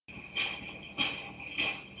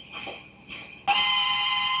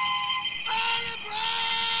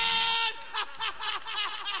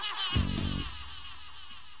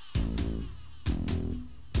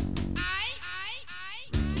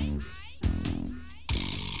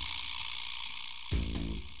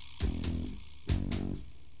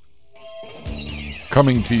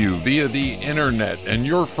Coming to you via the internet and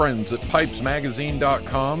your friends at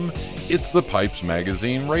PipesMagazine.com, it's the Pipes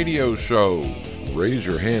Magazine Radio Show. Raise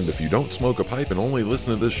your hand if you don't smoke a pipe and only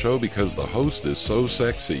listen to this show because the host is so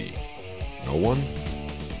sexy. No one?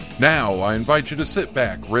 Now I invite you to sit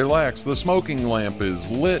back, relax, the smoking lamp is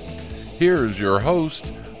lit. Here's your host,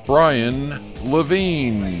 Brian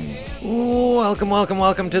Levine.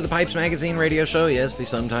 Welcome to the Pipes Magazine Radio Show. Yes, the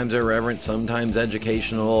sometimes irreverent, sometimes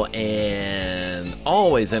educational, and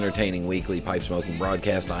always entertaining weekly pipe smoking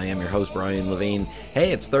broadcast. I am your host, Brian Levine.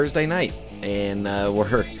 Hey, it's Thursday night, and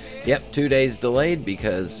we're 2 days delayed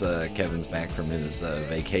because Kevin's back from his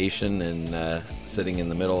vacation and sitting in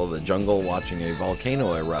the middle of the jungle watching a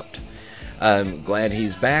volcano erupt. I'm glad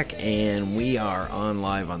he's back, and we are on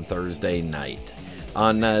live on Thursday night.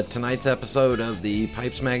 On tonight's episode of the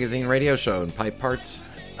Pipes Magazine Radio Show and Pipe Parts,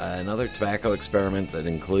 another tobacco experiment that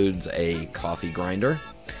includes a coffee grinder.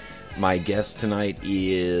 My guest tonight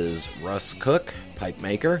is Russ Cook, pipe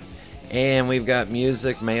maker, and we've got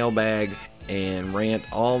music, mailbag, and rant,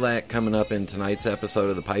 all that coming up in tonight's episode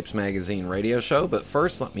of the Pipes Magazine Radio Show. But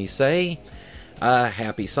first, let me say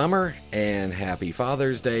happy summer and happy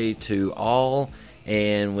Father's Day to all.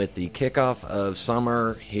 And with the kickoff of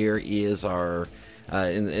summer, here is our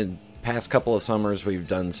in past couple of summers, we've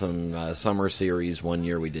done some summer series. One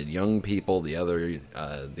year we did young people. The other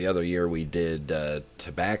year we did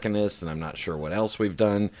tobacconists, and I'm not sure what else we've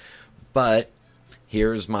done. But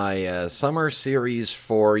here's my summer series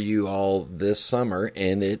for you all this summer,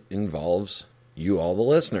 and it involves you all, the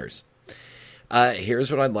listeners. Here's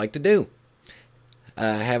what I'd like to do.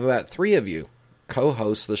 Have about 3 of you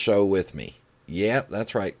co-host the show with me. Yep,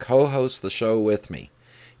 that's right, co-host the show with me.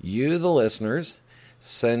 You, the listeners,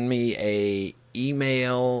 send me a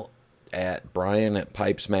email at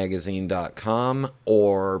brian@pipesmagazine.com,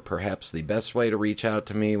 or perhaps the best way to reach out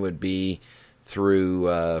to me would be through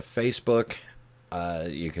Facebook.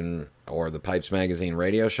 You can, or the Pipes Magazine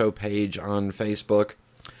Radio Show page on Facebook,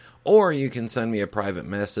 or you can send me a private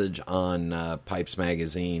message on Pipes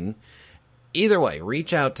Magazine. Either way,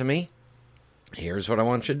 reach out to me. Here's what I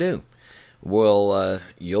want you to do.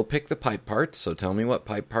 You'll pick the pipe parts, so tell me what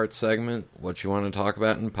pipe parts segment, what you want to talk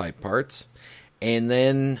about in pipe parts. And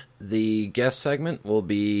then the guest segment will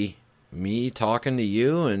be me talking to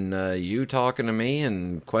you and you talking to me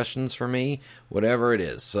and questions for me, whatever it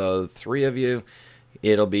is. So 3 of you,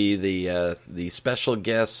 it'll be the special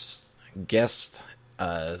guest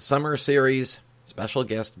summer series, special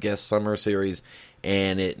guest summer series,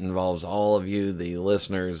 and it involves all of you, the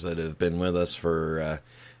listeners that have been with us for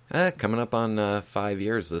coming up on 5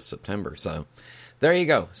 years this September. So there you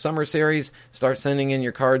go. Summer series. Start sending in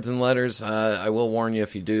your cards and letters. I will warn you,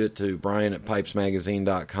 if you do it to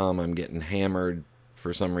brian@pipesmagazine.com, I'm getting hammered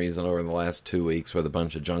for some reason over the last 2 weeks with a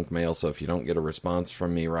bunch of junk mail. So if you don't get a response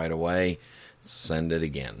from me right away, send it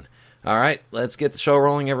again. All right, let's get the show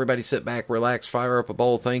rolling. Everybody sit back, relax, fire up a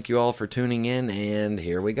bowl. Thank you all for tuning in, and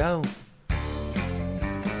here we go.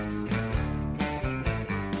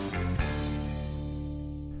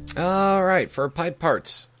 All right, for pipe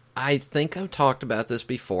parts, I think I've talked about this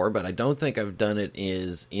before, but I don't think I've done it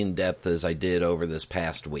as in-depth as I did over this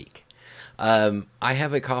past week. I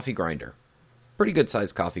have a coffee grinder. Pretty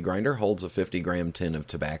good-sized coffee grinder. Holds a 50-gram tin of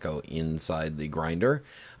tobacco inside the grinder.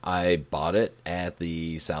 I bought it at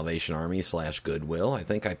the Salvation Army / Goodwill. I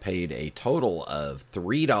think I paid a total of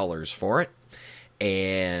 $3 for it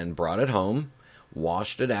and brought it home,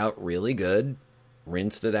 washed it out really good,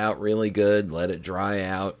 rinsed it out really good, let it dry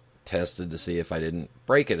out, tested to see if I didn't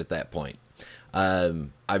break it at that point. I've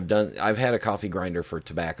had a coffee grinder for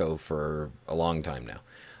tobacco for a long time now.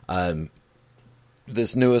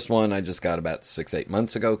 This newest one I just got about 6-8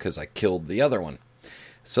 months ago because I killed the other one.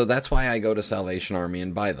 So that's why I go to Salvation Army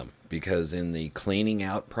and buy them, because in the cleaning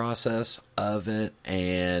out process of it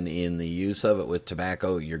and in the use of it with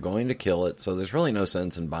tobacco, you're going to kill it. So there's really no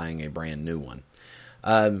sense in buying a brand new one.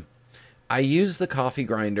 I use the coffee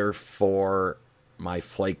grinder for my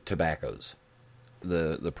flake tobaccos.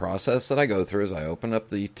 The process that I go through is I open up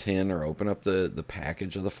the tin or open up the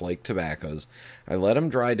package of the flake tobaccos. I let them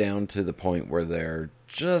dry down to the point where they're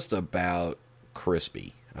just about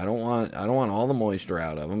crispy. I don't want all the moisture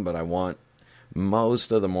out of them, but I want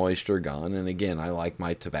most of the moisture gone. And again, I like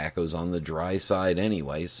my tobaccos on the dry side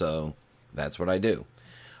anyway, so that's what I do.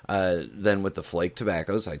 Then with the flake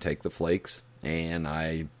tobaccos, I take the flakes and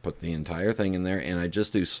I put the entire thing in there, and I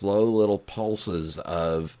just do slow little pulses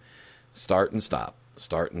of start and stop,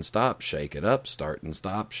 shake it up, start and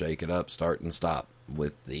stop, shake it up, start and stop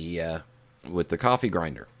with the coffee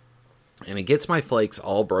grinder. And it gets my flakes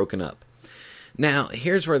all broken up. Now,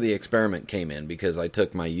 here's where the experiment came in, because I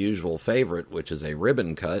took my usual favorite, which is a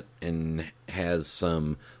ribbon cut, and has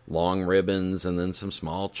some long ribbons and then some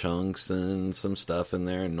small chunks and some stuff in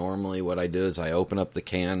there. And normally what I do is I open up the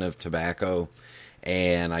can of tobacco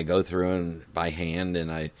and I go through and by hand,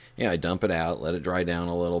 and I dump it out, let it dry down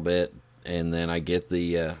a little bit, and then I get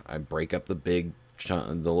I break up the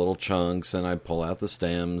little chunks, and I pull out the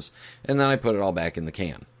stems, and then I put it all back in the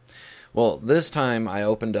can. Well, this time I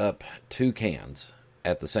opened up 2 cans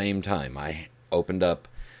at the same time. I opened up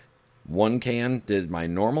one can, did my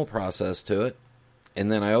normal process to it,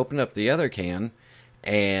 and then I opened up the other can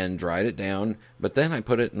and dried it down, but then I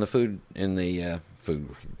put it in the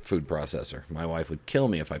food processor. My wife would kill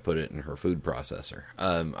me if I put it in her food processor.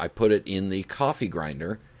 I put it in the coffee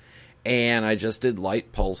grinder, and I just did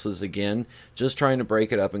light pulses again, just trying to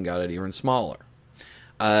break it up, and got it even smaller.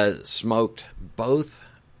 Smoked both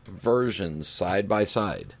versions side by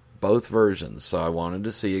side, both versions, so I wanted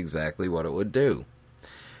to see exactly what it would do.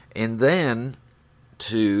 And then,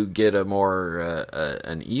 to get a more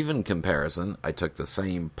an even comparison, I took the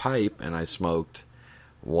same pipe and I smoked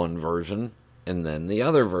one version and then the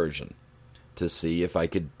other version to see if I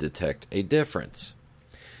could detect a difference.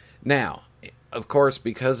 Now, of course,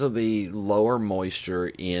 because of the lower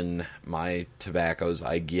moisture in my tobaccos,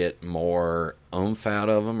 I get more oomph out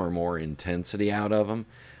of them, or more intensity out of them.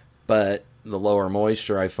 But the lower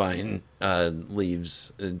moisture, I find,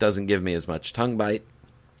 it doesn't give me as much tongue bite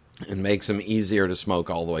and makes them easier to smoke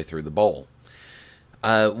all the way through the bowl.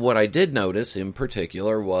 What I did notice in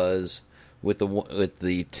particular was with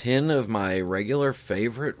the tin of my regular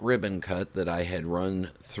favorite ribbon cut that I had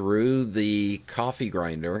run through the coffee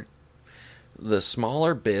grinder, the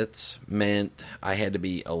smaller bits meant I had to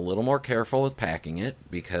be a little more careful with packing it,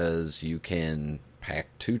 because you can pack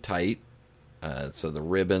too tight. So the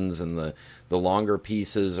ribbons and the longer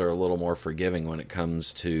pieces are a little more forgiving when it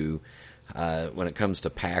comes to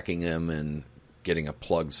packing them and getting a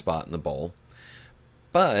plug spot in the bowl.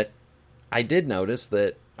 But I did notice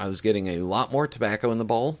that I was getting a lot more tobacco in the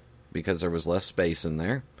bowl because there was less space in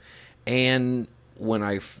there. And when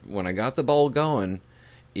I got the bowl going,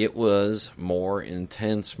 it was more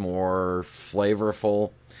intense, more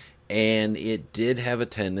flavorful. And it did have a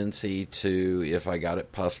tendency to, if I got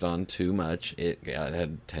it puffed on too much, it had a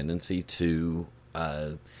tendency to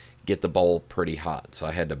get the bowl pretty hot. So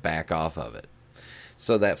I had to back off of it.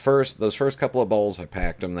 So those first couple of bowls, I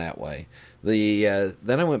packed them that way.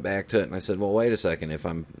 Then I went back to it and I said, well, wait a second. If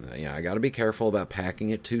I got to be careful about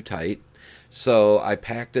packing it too tight. So I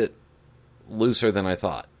packed it looser than I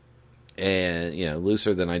thought, and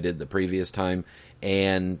looser than I did the previous time.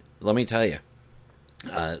 And let me tell you,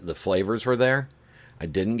 the flavors were there. I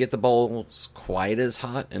didn't get the bowls quite as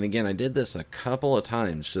hot. And again, I did this a couple of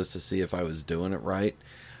times just to see if I was doing it right.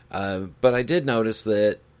 But I did notice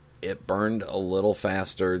that it burned a little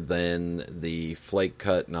faster than the flake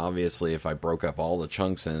cut. And obviously, if I broke up all the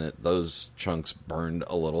chunks in it, those chunks burned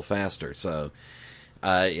a little faster. So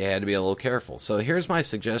you had to be a little careful. So here's my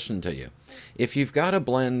suggestion to you. If you've got a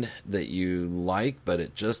blend that you like, but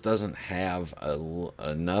it just doesn't have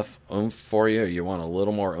enough oomph for you, or you want a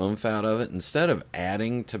little more oomph out of it, instead of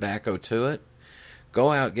adding tobacco to it,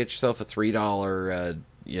 go out, get yourself a $3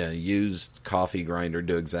 used coffee grinder.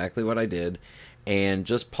 Do exactly what I did, and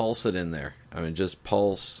just pulse it in there. Just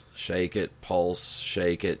pulse, shake it,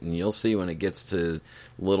 and you'll see when it gets to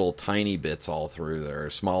little tiny bits all through there, or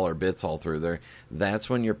smaller bits all through there, that's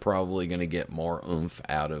when you're probably going to get more oomph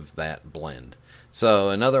out of that blend. So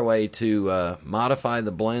another way to modify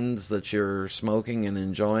the blends that you're smoking and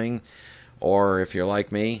enjoying, or if you're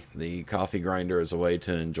like me, the coffee grinder is a way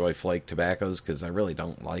to enjoy flake tobaccos, because I really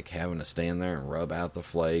don't like having to stand there and rub out the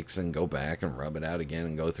flakes and go back and rub it out again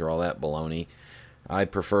and go through all that baloney. I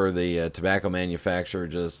prefer the tobacco manufacturer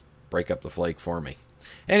just break up the flake for me.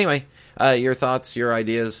 Anyway, your thoughts, your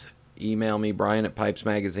ideas, email me, Brian at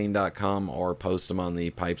PipesMagazine.com, or post them on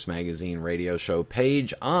the Pipes Magazine radio show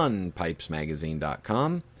page on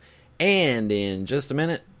PipesMagazine.com. And in just a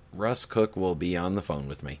minute, Russ Cook will be on the phone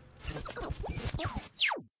with me.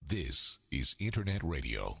 This is Internet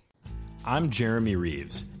Radio. I'm Jeremy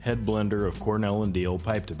Reeves, head blender of Cornell & Diehl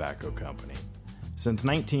Pipe Tobacco Company. Since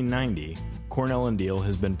 1990, Cornell & Diehl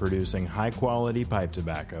has been producing high-quality pipe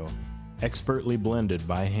tobacco, expertly blended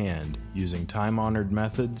by hand using time-honored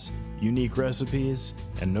methods, unique recipes,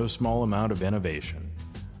 and no small amount of innovation.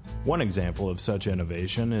 One example of such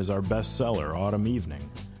innovation is our bestseller, Autumn Evening.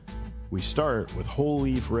 We start with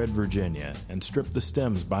whole-leaf red Virginia and strip the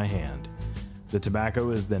stems by hand. The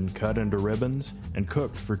tobacco is then cut into ribbons and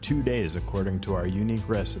cooked for 2 days according to our unique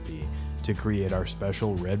recipe to create our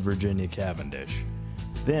special red Virginia Cavendish.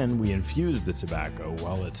 Then we infuse the tobacco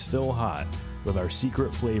while it's still hot with our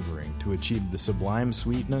secret flavoring to achieve the sublime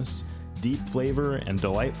sweetness, deep flavor, and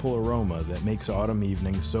delightful aroma that makes autumn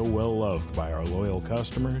evenings so well loved by our loyal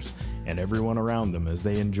customers and everyone around them as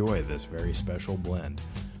they enjoy this very special blend.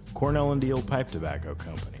 Cornell & Deal Pipe Tobacco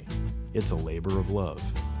Company. It's a labor of love.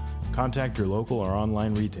 Contact your local or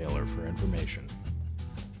online retailer for information.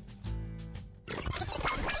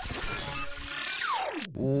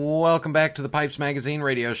 Welcome back to the Pipes Magazine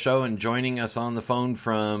radio show, and joining us on the phone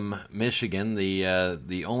from Michigan,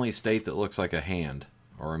 the only state that looks like a hand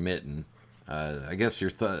or a mitten. I guess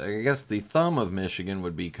the thumb of Michigan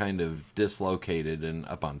would be kind of dislocated and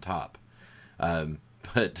up on top.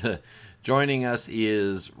 But joining us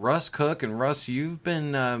is Russ Cook, and Russ, you've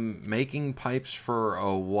been making pipes for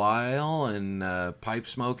a while and pipe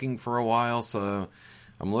smoking for a while, so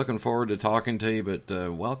I'm looking forward to talking to you, but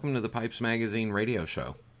welcome to the Pipes Magazine radio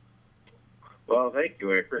show. Well, thank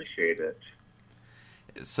you. I appreciate it.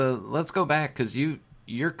 So let's go back, because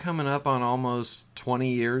you're coming up on almost 20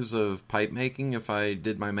 years of pipe making, if I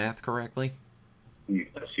did my math correctly. Yes,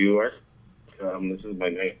 you are. This is my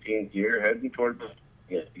 19th year, heading toward the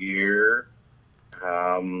 20th year.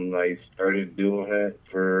 I started doing it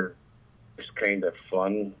for just kind of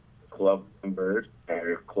fun club members.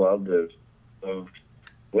 Our club of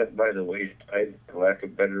went by the wayside, for lack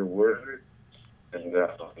of better words, and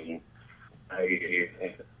I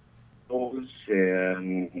was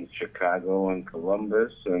in Chicago and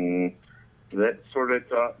Columbus, and that sort of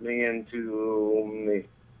taught me into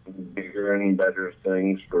making bigger and better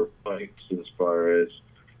things for pipes, as far as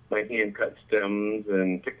my hand cut stems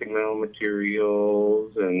and picking metal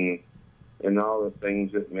materials and all the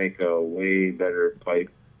things that make a way better pipe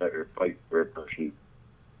for a person.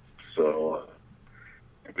 So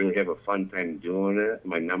I really have a fun time doing it.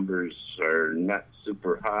 My numbers are not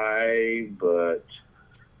super high, but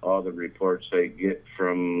all the reports I get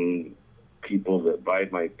from people that buy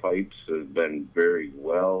my pipes have been very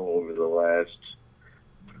well over the last,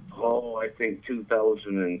 I think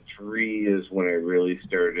 2003 is when I really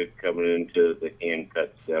started coming into the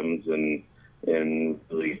hand-cut stems and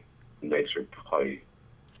really nicer pipe.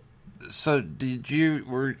 So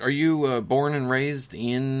are you born and raised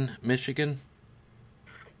in Michigan?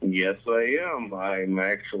 Yes, I am. I'm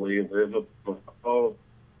actually live about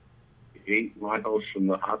 8 miles from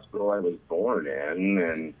the hospital I was born in,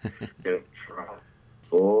 and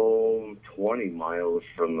full 20 miles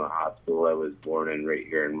from the hospital I was born in, right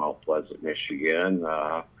here in Mount Pleasant, Michigan.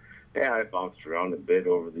 I bounced around a bit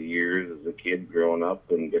over the years as a kid growing up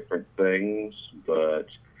and different things, but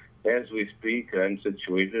as we speak, I'm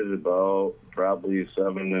situated about probably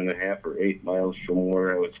 7.5 or 8 miles from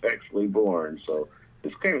where I was actually born, so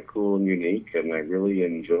it's kind of cool and unique, and I really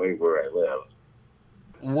enjoy where I live.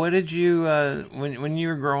 What did you when you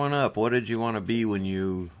were growing up? What did you want to be when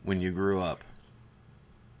you grew up?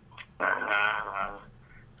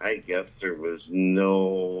 I guess there was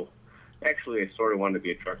no. Actually, I sort of wanted to be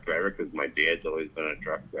a truck driver because my dad's always been a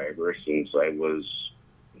truck driver since I was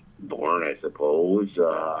born, I suppose.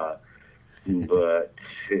 But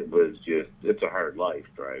it's a hard life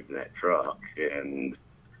driving that truck, and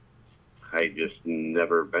I just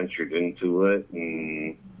never ventured into it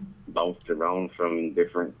and bounced around from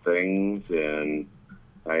different things. And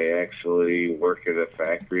I actually work at a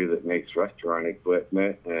factory that makes restaurant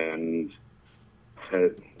equipment, and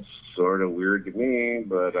it's sort of weird to me,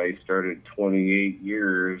 but I started 28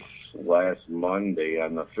 years last Monday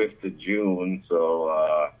on the 5th of June.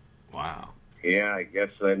 So, wow. Yeah, I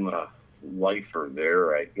guess I'm a lifer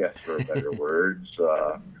there, I guess, for better words.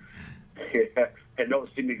 I don't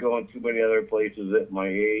seem to go in too many other places at my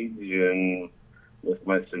age, and with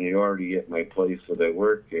my seniority at my place that I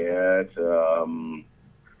work at,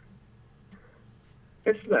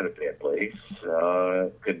 it's not a bad place.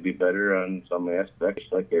 It could be better on some aspects,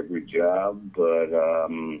 like every job, but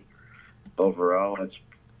overall, it's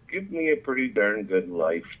given me a pretty darn good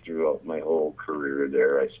life throughout my whole career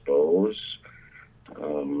there, I suppose.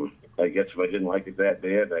 I guess if I didn't like it that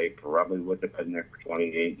bad, I probably wouldn't have been there for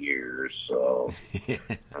 28 years. So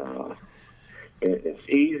it's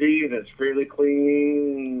easy and it's fairly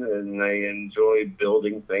clean, and I enjoy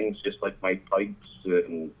building things just like my pipes.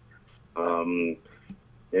 And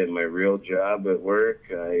in my real job at work,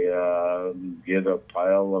 I get a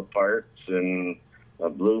pile of parts and a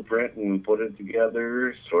blueprint and put it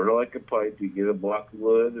together, sort of like a pipe. You get a block of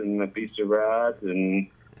wood and a piece of rod and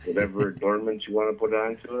whatever adornments you want to put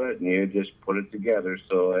onto it, and you just put it together.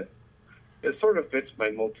 So it sort of fits my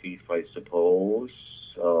motif, I suppose.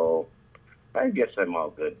 So I guess I'm all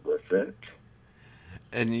good with it.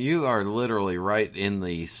 And you are literally right in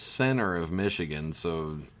the center of Michigan,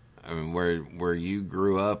 so I mean, where you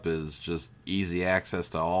grew up is just easy access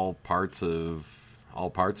to all parts of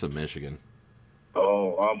Michigan.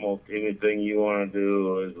 Oh, almost anything you want to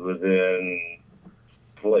do is within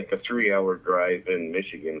like a 3-hour drive in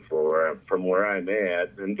Michigan from where I'm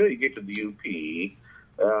at until you get to the UP.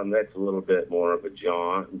 That's a little bit more of a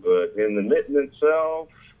jaunt, but in the mitten itself,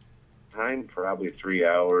 I'm probably 3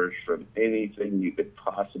 hours from anything you could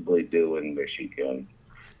possibly do in Michigan.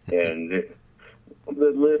 And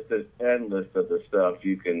the list is endless of the stuff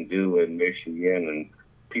you can do in Michigan, and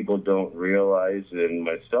people don't realize, and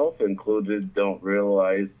myself included, don't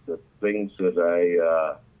realize the things that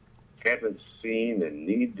I haven't seen and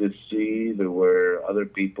need to see, to where other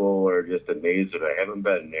people are just amazed that I haven't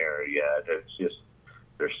been there yet. It's just,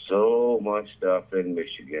 there's so much stuff in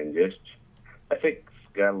Michigan. Just, I think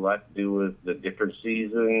it's got a lot to do with the different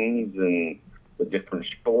seasons and the different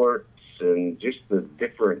sports and just the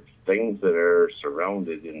different things that are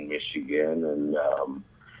surrounded in Michigan. And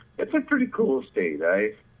it's a pretty cool state.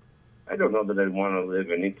 I don't know that I'd want to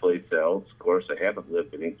live anyplace else. Of course, I haven't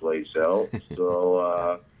lived anyplace else.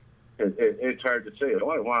 So it's hard to say, oh,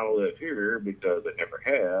 I want to live here, because I never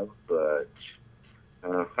have. But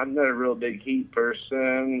I'm not a real big heat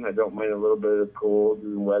person. I don't mind a little bit of cold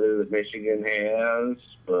and weather that Michigan has,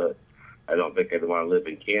 but I don't think I'd want to live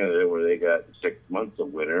in Canada where they got 6 months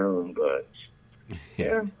of winter. But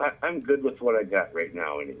yeah, I'm good with what I got right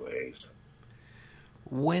now anyways.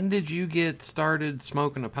 When did you get started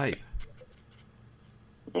smoking a pipe?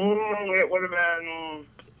 It would have been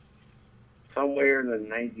somewhere in the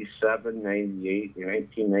 97, 98,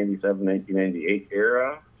 1997, 1998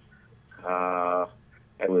 era.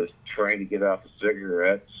 I was trying to get off of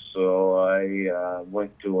cigarettes, so I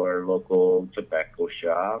went to our local tobacco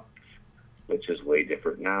shop, which is way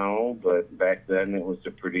different now, but back then it was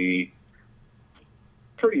a pretty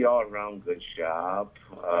all-around good shop.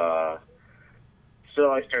 So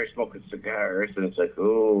I started smoking cigars, and it's like,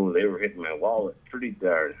 oh, they were hitting my wallet pretty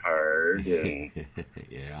darn hard. And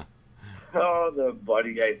yeah. Oh, the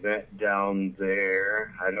buddy I met down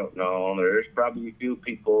there, I don't know. There's probably a few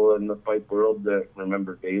people in the pipe world that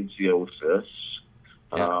remember Dave Ziosis.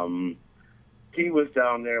 Yeah. He was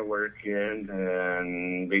down there working,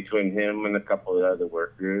 and between him and a couple of other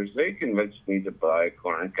workers, they convinced me to buy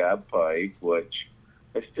corncob pipe, which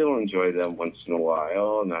I still enjoy them once in a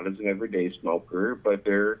while. Not as an everyday smoker, but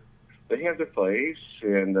they have their place.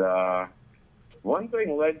 And one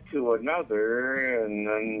thing led to another, and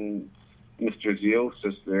then Mr.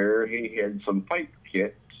 Ziosis there, he had some pipe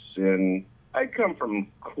kits, and I come from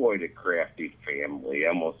quite a crafty family.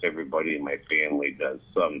 Almost everybody in my family does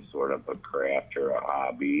some sort of a craft or a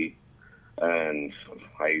hobby. And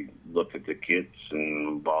I looked at the kits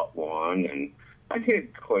and bought one, and I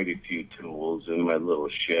had quite a few tools in my little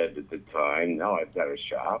shed at the time. Now I've got a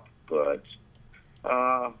shop, but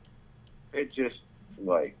it just,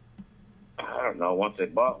 like, I don't know, once I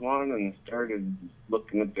bought one and started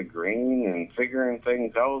looking at the grain and figuring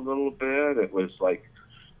things out a little bit, it was like,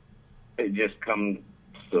 it just comes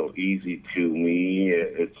so easy to me.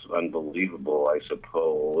 It's unbelievable, I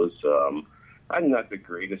suppose. I'm not the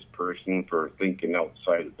greatest person for thinking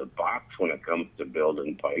outside of the box when it comes to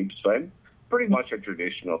building pipes. I'm pretty much a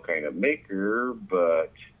traditional kind of maker,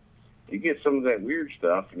 but you get some of that weird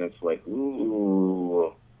stuff, and it's like,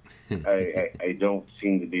 ooh, I don't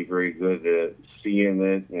seem to be very good at seeing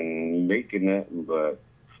it and making it, but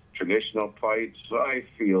traditional pipes, I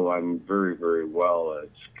feel I'm very, very well at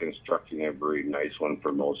constructing a very nice one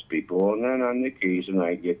for most people, and then on the occasion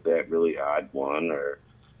I get that really odd one or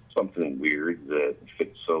something weird that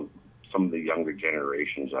fits some of the younger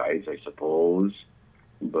generation's eyes, I suppose.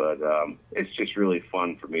 But it's just really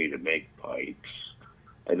fun for me to make pipes.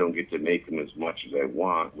 I don't get to make them as much as I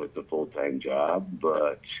want with the full-time job,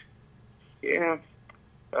 but yeah,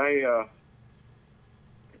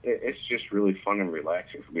 it's just really fun and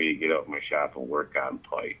relaxing for me to get out in my shop and work on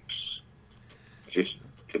pipes. Just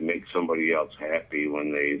to make somebody else happy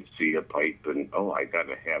when they see a pipe and, oh, I got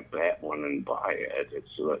to have that one and buy it.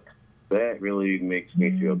 It's like, that really makes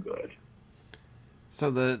me feel good. So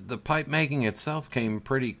the pipe making itself came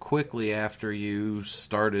pretty quickly after you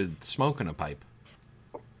started smoking a pipe.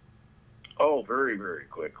 Oh, very, very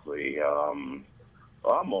quickly.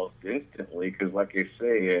 Almost instantly, because like I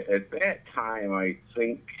say, at that time, I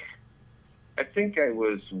think I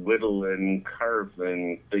was whittling,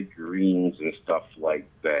 carving figurines and stuff like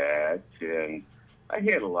that, and I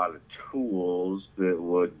had a lot of tools that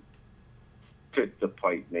would fit the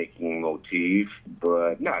pipe making motif,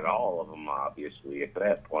 but not all of them, obviously. At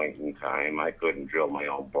that point in time, I couldn't drill my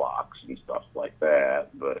own blocks and stuff like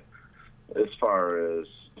that. But as far as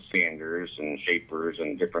sanders and shapers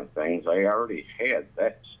and different things, I already had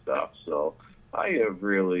that stuff. So I have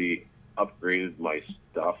really upgraded my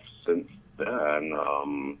stuff since then,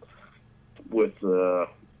 with the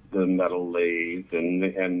metal lathe and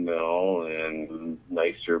the end mill and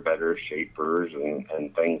nicer, better shapers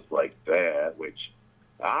and things like that, which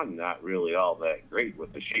I'm not really all that great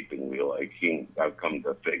with the shaping wheel. I've come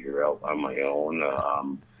to figure out on my own.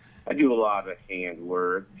 I do a lot of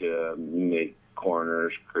handwork to make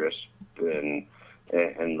corners crisp and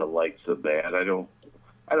the likes of that. I don't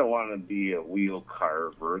want to be a wheel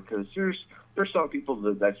carver, because there's some people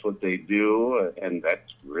that's what they do, and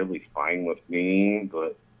that's really fine with me,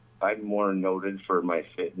 but I'm more noted for my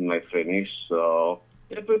fit and my finish. So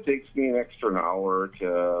if it takes me an extra hour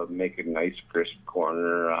to make a nice crisp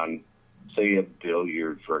corner on, say, a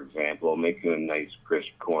billiard, for example, making a nice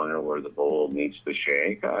crisp corner where the bowl meets the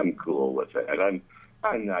shank, I'm cool with it.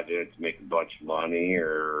 I'm not in it to make a bunch of money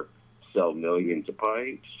or sell millions of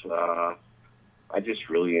pipes. I just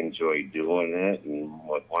really enjoy doing it, and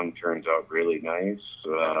when one turns out really nice,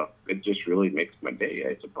 it just really makes my day,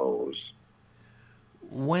 I suppose.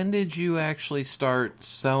 When did you actually start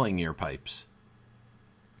selling your pipes?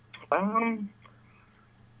 Probably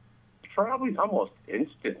almost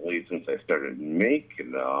instantly since I started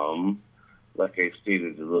making them. Like I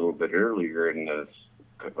stated a little bit earlier in this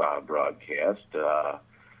broadcast, a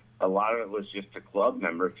lot of it was just a club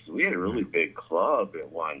member, because we had a really big club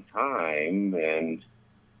at one time, and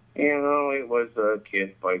it was a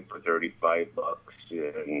kit pipe for $35,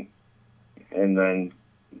 and then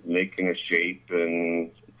making a shape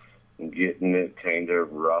and getting it kind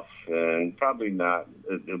of rough, and probably not,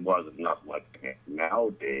 it wasn't not like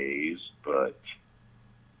nowadays, but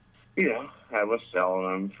I was selling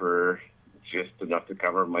them for just enough to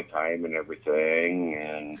cover my time and everything,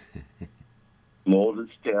 and molded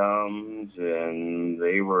stems, and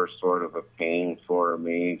they were sort of a pain for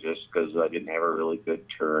me just because I didn't have a really good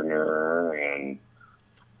turner, and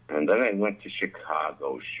then I went to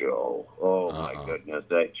Chicago show. Oh, my goodness,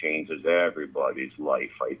 that changes everybody's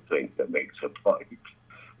life, I think, that makes a pipe.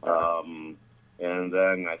 And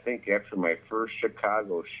then I think after my first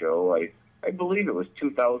Chicago show, I believe it was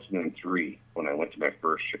 2003 when I went to my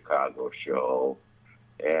first Chicago show.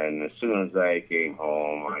 And as soon as I came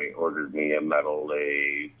home, I ordered me a metal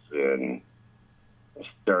lathe and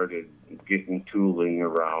started getting tooling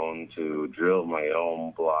around to drill my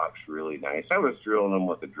own blocks really nice. I was drilling them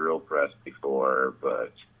with a drill press before,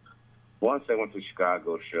 but once I went to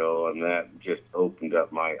Chicago show, and that just opened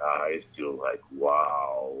up my eyes to, like,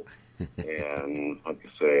 wow. And like I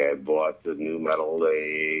say, I bought the new metal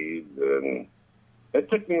lathe, and it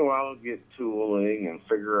took me a while to get tooling and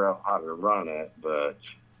figure out how to run it, but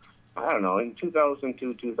I don't know, in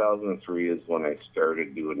 2002, 2003 is when I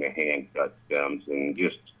started doing the hand cut stems, and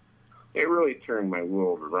just, it really turned my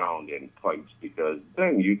world around in pipes, because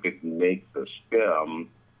then you could make the stem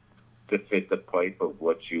to fit the pipe of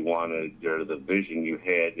what you wanted, or the vision you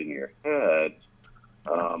had in your head,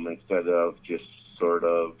 instead of just sort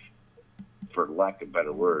of, for lack of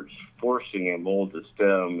better words, forcing a molded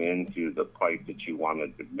stem into the pipe that you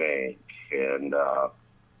wanted to make. And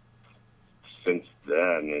since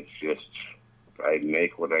then, it's just, I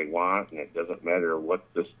make what I want, and it doesn't matter what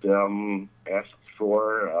the stem asks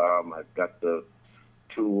for. I've got the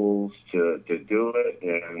tools to do it,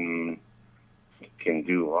 and can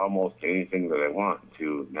do almost anything that I want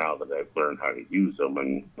to now that I've learned how to use them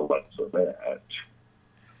and the likes of that.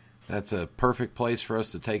 That's a perfect place for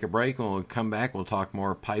us to take a break. When we come back, we'll talk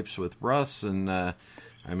more pipes with Russ, and I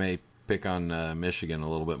may pick on Michigan a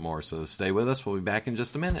little bit more. So stay with us. We'll be back in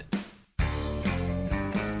just a minute.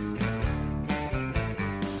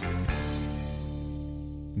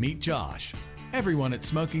 Meet Josh. Everyone at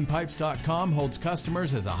SmokingPipes.com holds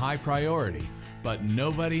customers as a high priority, but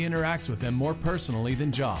nobody interacts with them more personally than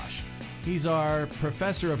Josh. He's our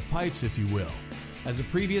professor of pipes, if you will. As a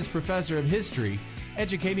previous professor of history,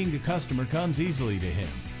 educating the customer comes easily to him.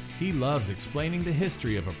 He loves explaining the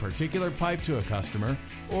history of a particular pipe to a customer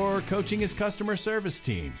or coaching his customer service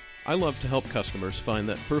team. I love to help customers find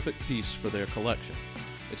that perfect piece for their collection.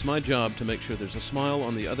 It's my job to make sure there's a smile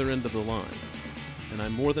on the other end of the line, and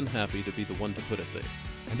I'm more than happy to be the one to put it there.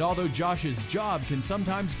 And although Josh's job can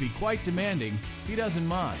sometimes be quite demanding, he doesn't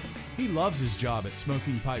mind. He loves his job at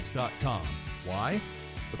SmokingPipes.com. Why?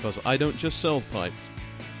 Because I don't just sell pipes,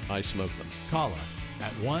 I smoke them. Call us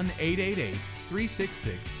at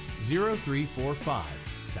 1-888-366-0345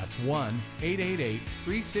 That's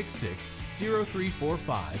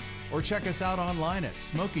 1-888-366-0345, or check us out online at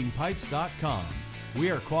smokingpipes.com. We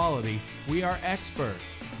are quality. We are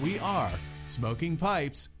experts. We are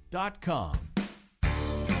smokingpipes.com.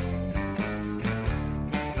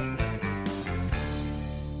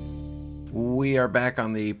 We are back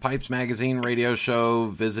on the Pipes Magazine radio show,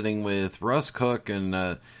 visiting with Russ Cook, and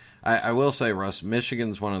I will say, Russ,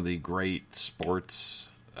 Michigan's one of the great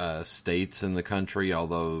sports states in the country,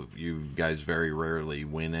 although you guys very rarely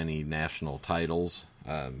win any national titles.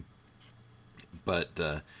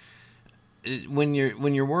 But when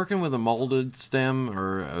you're working with a molded stem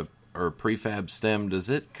or a prefab stem, does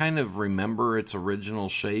it kind of remember its original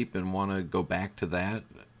shape and want to go back to that?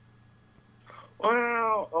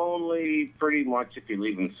 Well, only pretty much if you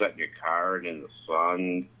leave them set in your car and in the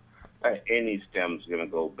sun. Any stem's going to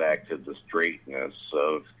go back to the straightness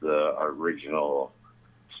of the original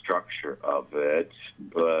structure of it.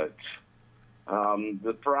 But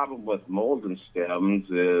the problem with molded stems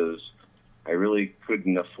is I really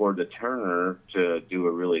couldn't afford a turner to do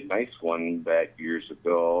a really nice one back years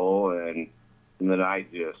ago. And then I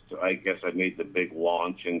guess I made the big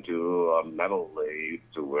launch into a metal lathe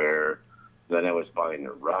to where then I was buying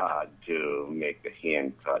a rod to make the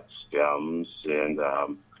hand-cut stems. And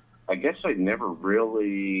I guess I never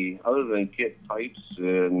really, other than kit pipes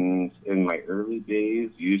in my early days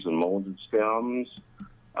using molded stems,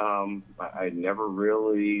 I never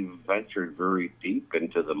really ventured very deep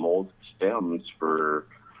into the molded stems for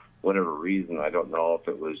whatever reason. I don't know if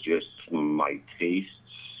it was just my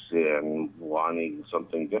tastes and wanting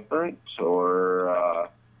something different, or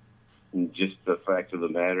just the fact of the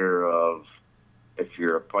matter of if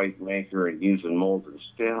you're a pipe maker and using molded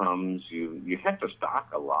stems, you have to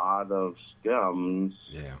stock a lot of stems.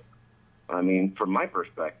 Yeah. I mean, from my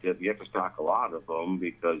perspective, you have to stock a lot of them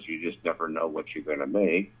because you just never know what you're going to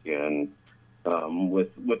make. And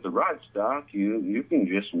with the rod stock, you can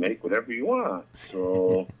just make whatever you want.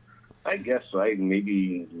 So I guess I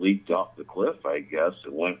maybe leaped off the cliff, I guess.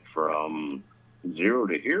 It went from zero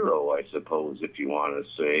to hero, I suppose, if you want to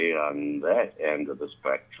say, on that end of the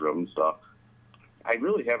spectrum. So I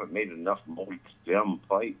really haven't made enough molded stem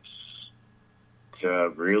pipes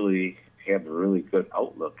to really have a really good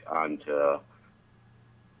outlook onto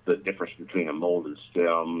the difference between a molded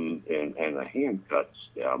stem and a hand-cut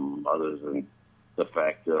stem, other than the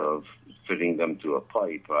fact of fitting them to a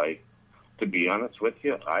pipe. To be honest with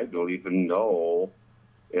you, I don't even know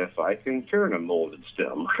if I can turn a molded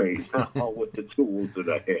stem right now with the tools that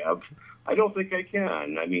I have. I don't think I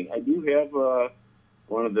can. I mean, I do have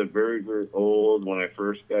one of the very, very old, when I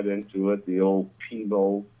first got into it, the old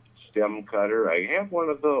Pimo stem cutter. I have one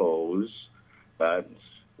of those, but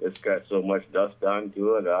it's got so much dust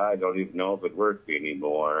onto it, I don't even know if it works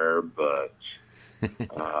anymore. But,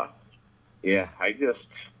 yeah, I just,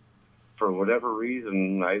 for whatever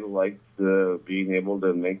reason, I like being able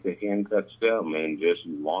to make the hand-cut stem and just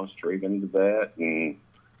launch straight into that. And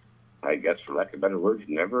I guess, for lack of better words,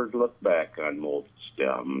 never look back on molded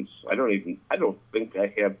stems. I don't think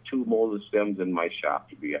I have 2 molded stems in my shop,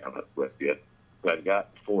 to be honest with you. I've got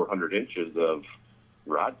 400 inches of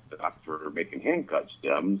rod stock for making hand-cut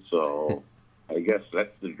stems, so I guess that's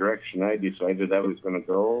the direction I decided I was going to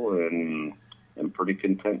go, and I'm pretty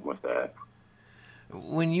content with that.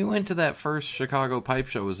 When you went to that first Chicago pipe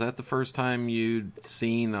show, was that the first time you'd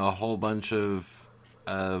seen a whole bunch of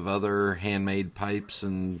other handmade pipes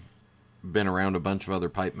and been around a bunch of other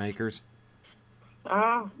pipe makers?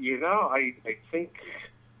 I think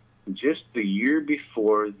just the year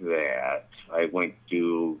before that, I went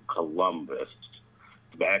to Columbus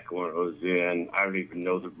back when it was in, I don't even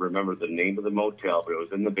remember the name of the motel, but it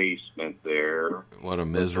was in the basement there. What a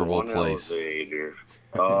miserable place. Elevator.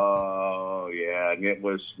 Oh, yeah, and it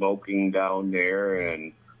was smoking down there,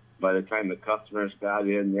 and by the time the customers got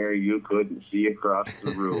in there, you couldn't see across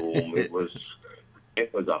the room. It was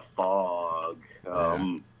a fog.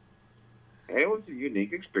 It was a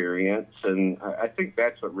unique experience, and I think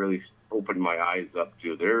that's what really opened my eyes up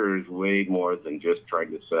to. There is way more than just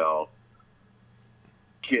trying to sell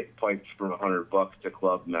kit pipes for $100 to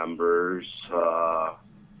club members.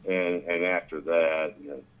 And after that,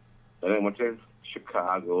 then I went to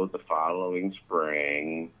Chicago the following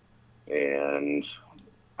spring, and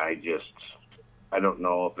I don't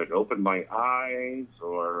know if it opened my eyes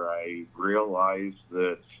or I realized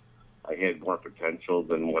that I had more potential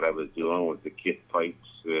than what I was doing with the kit pipes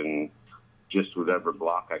and just whatever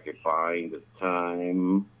block I could find at the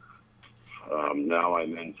time. Now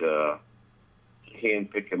I'm into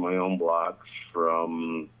hand-picking my own blocks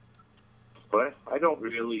but I don't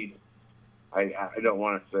really I don't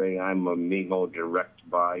want to say I'm a Mimo direct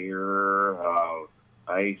buyer.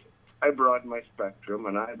 I broaden my spectrum,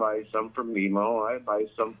 and I buy some from Mimo. I buy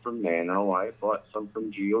some from Nano. I bought some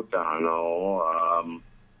from Giordano.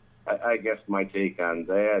 I guess my take on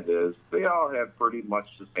that is they all have pretty much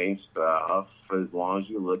the same stuff as long as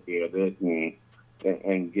you look at it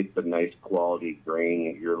and get the nice quality grain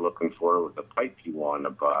that you're looking for with the pipe you want to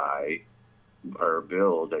buy, or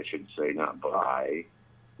build, I should say, not buy.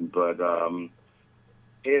 But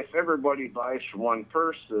if everybody buys from one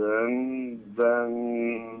person,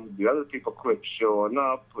 then the other people quit showing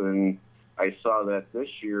up. And I saw that this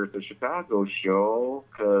year at the Chicago show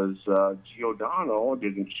because Giordano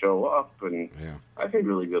didn't show up. And I had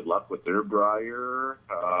really good luck with their briar.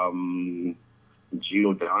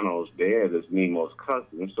 Giordano's dad is Nemo's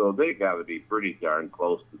cousin, so they got to be pretty darn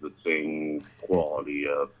close to the same quality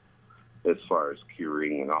of as far as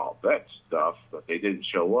curing and all that stuff. But they didn't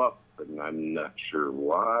show up. And I'm not sure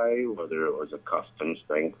why, whether it was a customs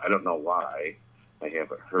thing. I don't know why. I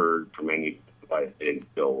haven't heard from anybody that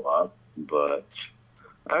didn't go up, but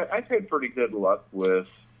I've had pretty good luck with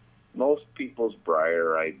most people's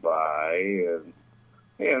briar I buy. And,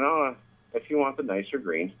 you know, if you want the nicer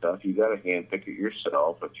grain stuff, you got to hand pick it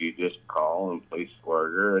yourself. If you just call and place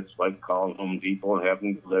order, it's like calling Home Depot and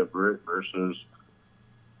having them deliver it versus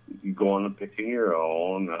you going and picking your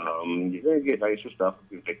own. You're going to get nicer stuff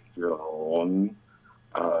if you pick your own.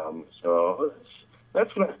 So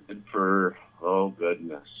that's what I did for, oh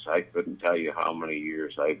goodness, I couldn't tell you how many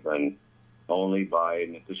years I've been only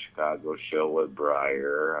buying at the Chicago show with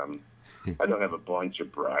briar. I don't have a bunch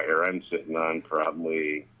of briar. I'm sitting on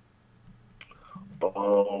probably,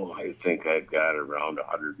 I think I've got around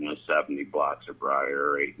 170 blocks of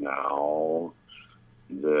briar right now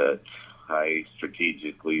that I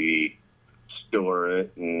strategically store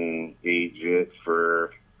it and age it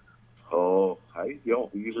for, I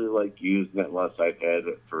don't usually like using it unless I've had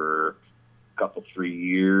it for a couple, 3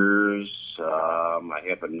 years. I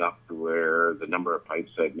have enough to where the number of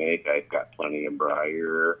pipes I make, I've got plenty of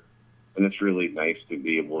briar. And it's really nice to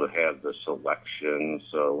be able to have the selection.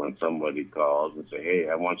 So when somebody calls and say, hey,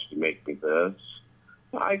 I want you to make me this,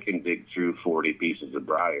 I can dig through 40 pieces of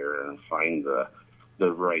briar and find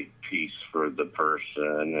the right piece for the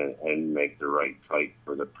person and make the right pipe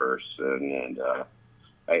for the person. And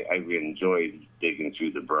I enjoy digging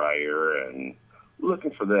through the briar and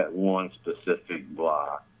looking for that one specific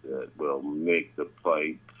block that will make the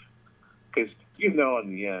pipe. Because, in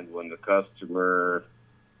the end, when the customer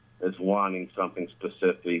is wanting something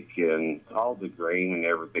specific and all the grain and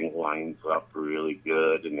everything lines up really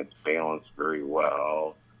good and it's balanced very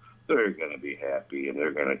well, they're going to be happy and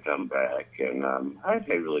they're going to come back. And I've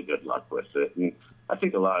had really good luck with it. And I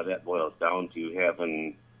think a lot of that boils down to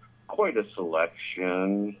having quite a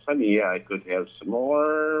selection. I mean, I could have some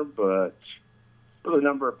more, but for the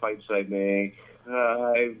number of pipes I make,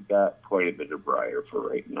 I've got quite a bit of briar for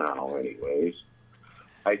right now anyways.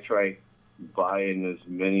 I try buying as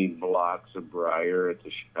many blocks of briar at the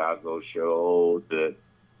Chicago show that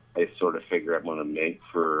I sort of figure I'm going to make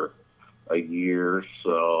for a year.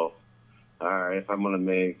 So, all right, if I'm going to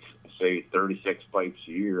make, say, 36 pipes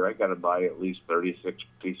a year, I got to buy at least 36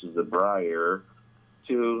 pieces of briar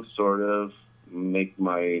to sort of make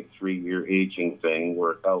my 3-year aging thing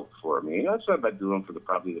work out for me. And that's what I've been doing for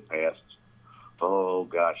probably the past,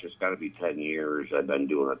 it's got to be 10 years I've been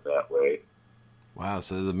doing it that way. Wow,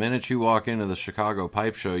 so the minute you walk into the Chicago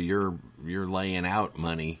Pipe Show, you're laying out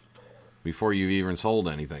money before you've even sold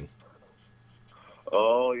anything.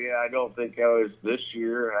 Oh, yeah, I don't think I was this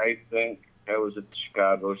year. I think I was at the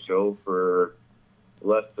Chicago show for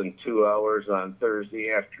less than 2 hours on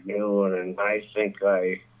Thursday afternoon, and I think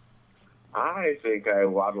I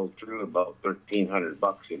waddled through about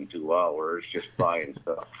 $1,300 in 2 hours just buying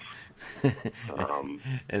stuff.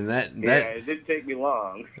 And that it didn't take me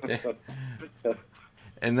long.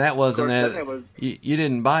 And that wasn't you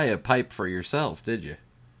didn't buy a pipe for yourself, did you?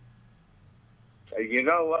 You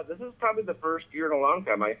know what? This is probably the first year in a long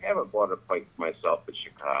time I haven't bought a pipe myself at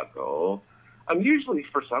Chicago. I'm usually,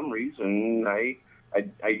 for some reason, I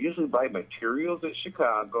usually buy materials at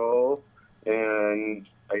Chicago, and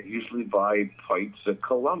I usually buy pipes at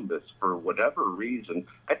Columbus for whatever reason.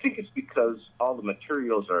 I think it's because all the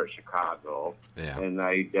materials are at Chicago, and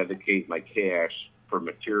I dedicate my cash for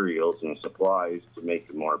materials and supplies to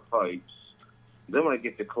make more pipes. Then when I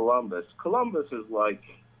get to Columbus is like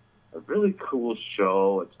a really cool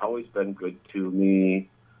show. It's always been good to me,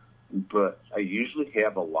 but I usually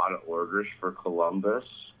have a lot of orders for Columbus.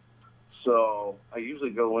 So I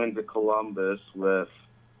usually go into Columbus with,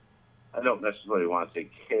 I don't necessarily want to say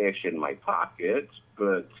cash in my pocket,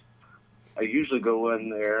 but I usually go in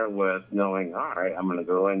there with knowing, all right, I'm going to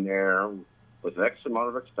go in there with X amount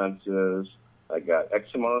of expenses. I got X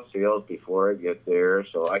amount of sales before I get there,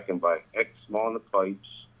 so I can buy X amount of pipes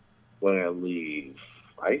when I leave.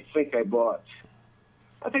 I think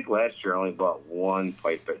last year I only bought one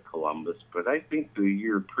pipe at Columbus, but I think the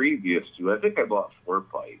year previous to, I think I bought 4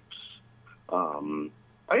 pipes.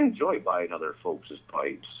 I enjoy buying other folks'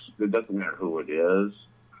 pipes. It doesn't matter who it is.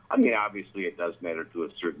 I mean, obviously it does matter to a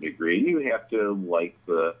certain degree. You have to like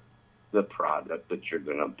the product that you're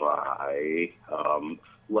going to buy,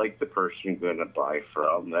 like the person you're going to buy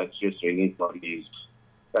from. That's just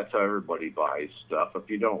that's how everybody buys stuff. If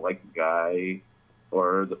you don't like the guy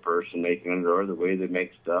or the person making it or the way they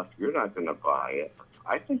make stuff, you're not going to buy it.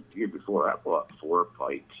 I think the year before I bought 4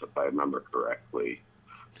 pipes, if I remember correctly.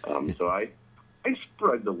 So I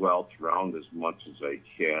spread the wealth around as much as I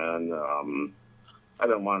can. I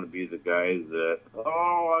don't want to be the guy that,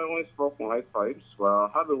 I only smoke my pipes. Well,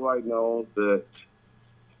 how do I know that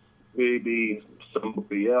maybe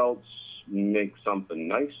somebody else makes something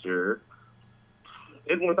nicer?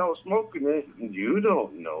 And without smoking it, you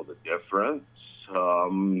don't know the difference.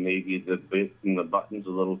 Maybe the bit and the button's a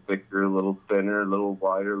little thicker, a little thinner, a little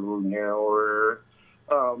wider, a little narrower.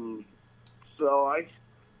 So I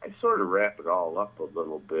sort of wrap it all up a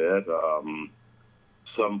little bit.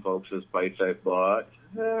 Some folks' pipes I bought,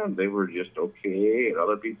 they were just okay, and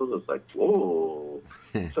other people's it's like, whoa.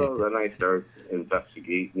 So then I start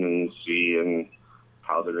investigating and seeing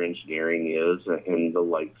how their engineering is and the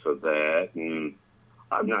likes of that. And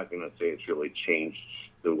I'm not going to say it's really changed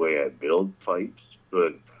the way I build pipes,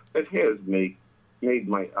 but it has made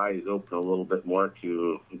my eyes open a little bit more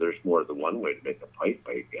to there's more than one way to make a pipe,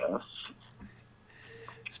 I guess.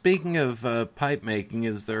 Speaking of pipe making,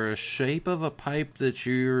 is there a shape of a pipe that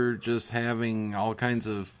you're just having all kinds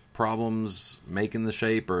of problems making the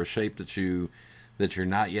shape, or a shape that you're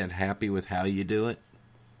not yet happy with how you do it?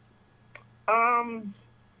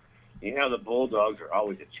 The bulldogs are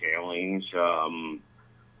always a challenge.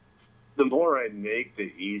 The more I make,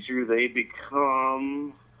 the easier they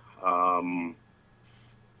become. And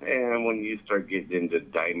when you start getting into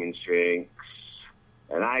diamond shanks,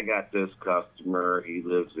 and I got this customer, he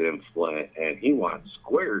lives in Flint, and he wants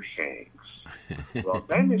square shanks. Well,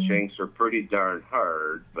 diamond shanks are pretty darn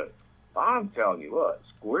hard, but I'm telling you what,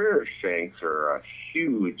 square shanks are a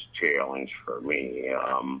huge challenge for me.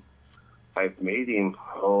 I've made him,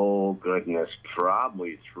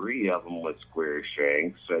 probably 3 of them with square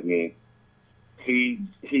shanks. I mean, he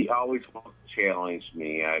always wants to challenge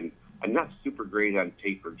me. I'm not super great on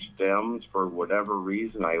tapered stems for whatever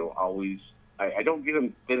reason. I don't get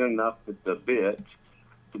him thin enough at the bit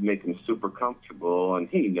to make him super comfortable, and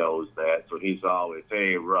he knows that. So he's always,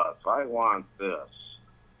 hey, Russ, I want this,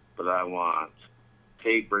 but I want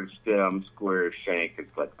tapered stem, square shank.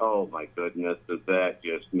 It's like, oh, my goodness, does that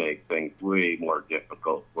just make things way more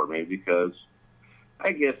difficult for me? Because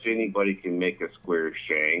I guess anybody can make a square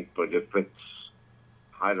shank, but if it's,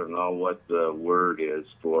 I don't know what the word is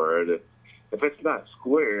for it. If it's not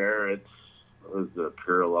square, it's a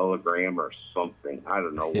parallelogram or something. I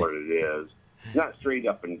don't know what it is. Not straight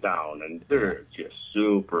up and down, and they're just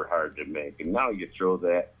super hard to make. And now you throw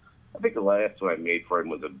that. I think the last one I made for him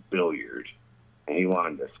was a billiard, and he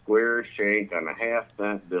wanted a square shank on a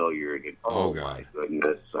half-cent billiard. And oh my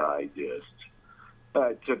goodness,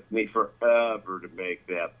 it took me forever to make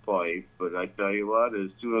that pipe. But I tell you what,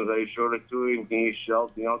 as soon as I showed it to him, he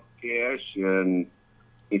shelled me out the cash, and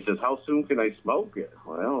he says, how soon can I smoke it?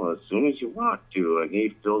 Well, as soon as you want to. And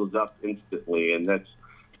he filled it up instantly. And that's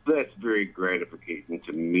very gratifying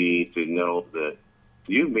to me to know that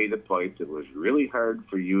you made a pipe that was really hard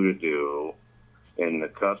for you to do. And the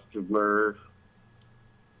customer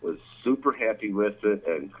was super happy with it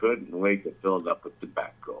and couldn't wait to fill it up with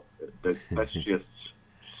tobacco. That's just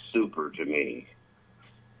super to me.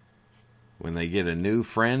 When they get a new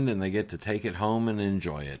friend and they get to take it home and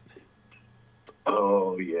enjoy it.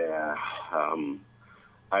 Oh, yeah.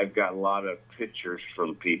 I've got a lot of pictures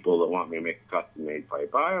from people that want me to make a custom-made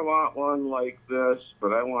pipe. I want one like this,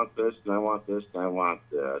 but I want this, and I want this, and I want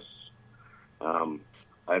this.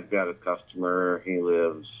 I've got a customer, he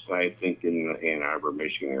lives, I think, in the Ann Arbor,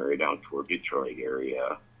 Michigan area, down toward Detroit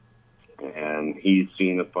area. And he's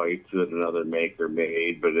seen a pipe that another maker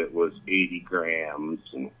made, but it was 80 grams.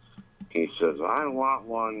 And he says, I want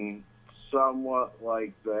one somewhat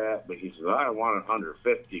like that, but he says, I want it under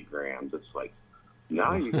 50 grams. It's like,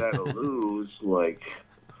 now you got to lose, like,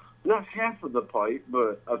 not half of the pipe,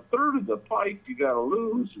 but a third of the pipe you got to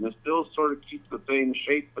lose, and it still sort of keeps the same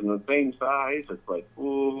shape and the same size. It's like,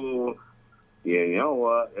 ooh, Yeah, you know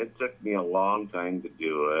what? It took me a long time to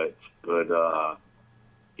do it, but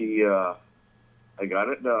I got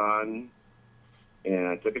it done, and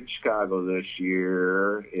I took it to Chicago this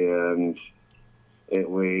year, and it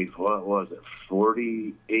weighed, what was it,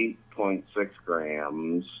 48.6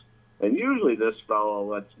 grams. And usually this fellow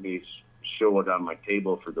lets me show it on my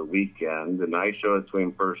table for the weekend, and I showed it to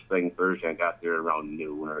him first thing Thursday. I got there around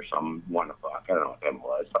noon or some 1 o'clock. I don't know what time it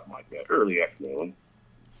was, something like that, early afternoon.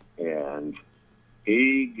 And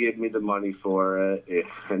he gave me the money for it,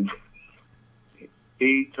 and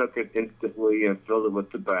he took it instantly and filled it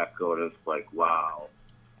with tobacco, and it's like, wow.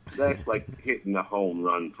 That's like hitting a home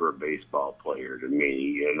run for a baseball player to me,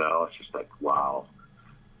 you know? It's just like, wow.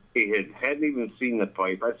 He hadn't even seen the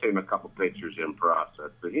pipe. I sent him a couple pictures in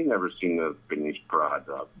process, but he never seen the finished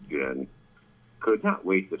product and could not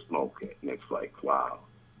wait to smoke it. And it's like, wow.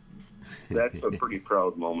 That's a pretty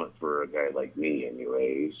proud moment for a guy like me,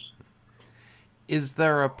 anyways. Is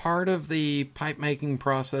there a part of the pipe making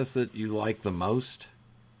process that you like the most?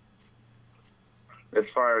 As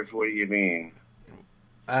far as what do you mean?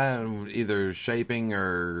 Either shaping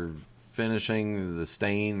or finishing the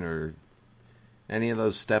stain or any of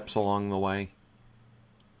those steps along the way?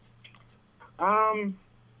 I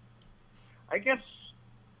guess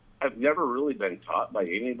I've never really been taught by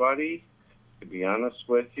anybody, to be honest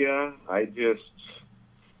with you. I just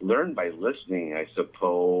learned by listening, I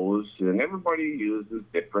suppose, and everybody uses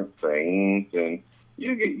different things, and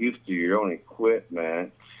you get used to your own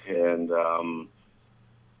equipment, and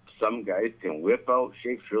some guys can whip out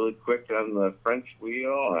shapes really quick on the French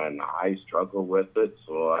wheel, and I struggle with it,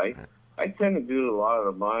 so I tend to do a lot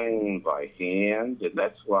of mine by hand, and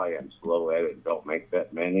that's why I'm slow at it and don't make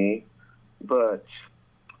that many. But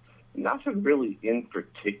nothing really in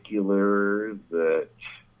particular that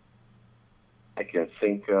I can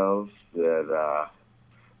think of that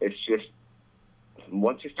it's just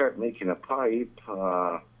once you start making a pipe,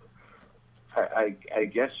 I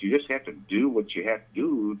guess you just have to do what you have to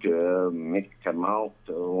do to make it come out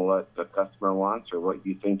to what the customer wants or what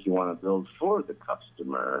you think you want to build for the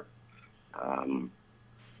customer.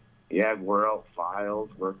 I've wore out files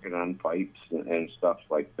working on pipes and stuff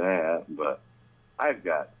like that, but I've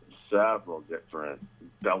got several different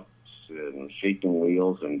belts and shaping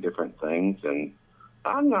wheels and different things, and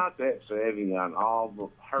I'm not that savvy on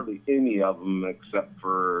hardly any of them except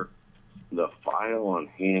for the file and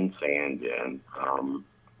hand sanding.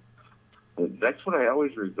 That's what I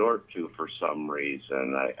always resort to for some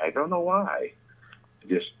reason. I don't know why.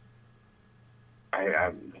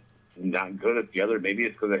 I'm not good at the other. Maybe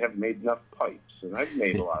it's because I haven't made enough pipes, and I've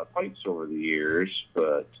made a lot of pipes over the years,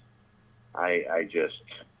 but I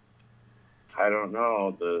don't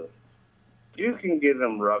know. You can get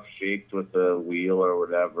them rough shaped with a wheel or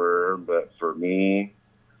whatever, but for me,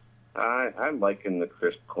 I'm liking the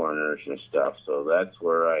crisp corners and stuff, so that's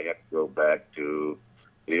where I have to go back to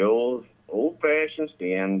the old-fashioned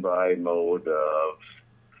standby mode of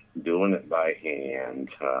doing it by hand.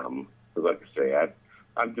 Like I say,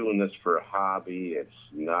 I'm doing this for a hobby. It's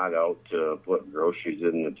not out to put groceries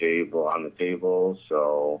on the table.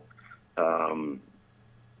 So,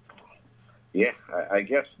 I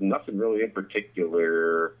guess nothing really in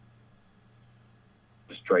particular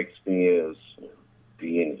strikes me as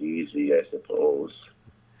being easy, I suppose.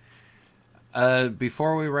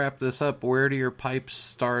 Before we wrap this up, where do your pipes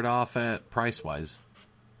start off at price-wise?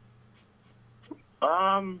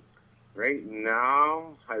 Right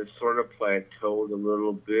now, I've sort of plateaued a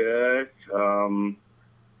little bit.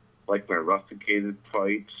 Like my rusticated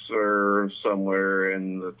pipes are somewhere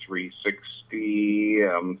in the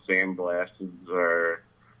 $360. Sandblasted are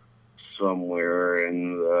somewhere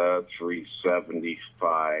in the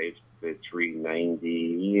 $375 to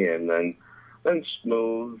 $390, and then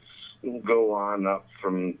smooths go on up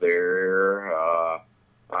from there.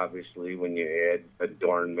 Obviously, when you add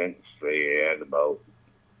adornments, they add about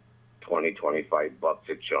 $20-25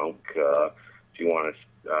 a chunk. If you want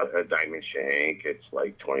a diamond shank, it's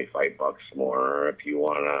like $25 more. If you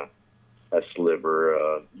want a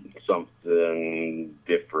sliver, something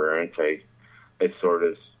different, I sort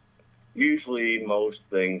of usually most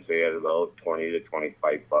things they add about $20 to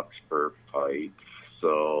 $25 per pipe.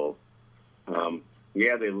 So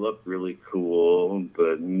they look really cool,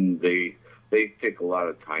 but they take a lot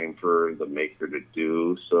of time for the maker to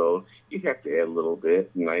do, so you have to add a little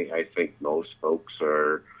bit, and I think most folks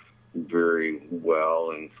are very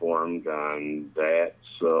well informed on that,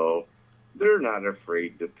 so they're not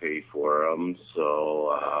afraid to pay for them.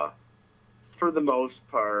 So for the most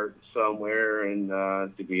part, somewhere in,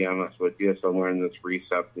 to be honest with you, somewhere in the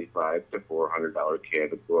 $375 to $400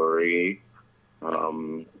 category.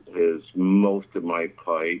 is most of my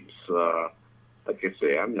pipes. Like I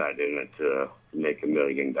say, I'm not in it to make $1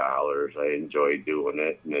 million. I enjoy doing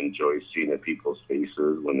it and enjoy seeing the people's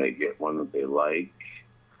faces when they get one that they like.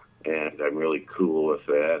 And I'm really cool with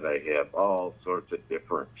that. I have all sorts of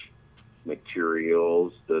different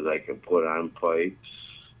materials that I can put on pipes.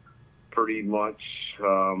 Pretty much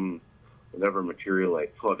whatever material I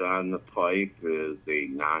put on the pipe is a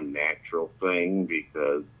non-natural thing,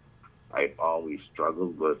 because I've always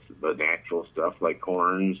struggled with the natural stuff like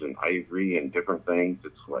horns and ivory and different things.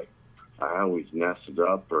 It's like I always mess it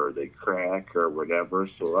up or they crack or whatever.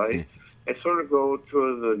 So I sort of go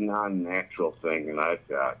to the non-natural thing, and I've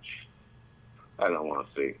got, I don't want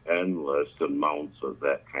to say endless amounts of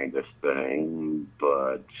that kind of thing,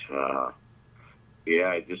 but yeah,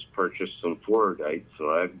 I just purchased some fluorite,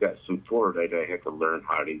 so I've got some fluorite I have to learn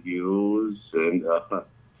how to use, and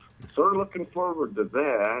sort of looking forward to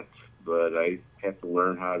that, but I have to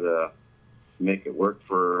learn how to make it work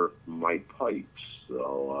for my pipes,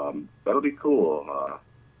 so that'll be cool.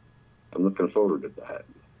 I'm looking forward to that.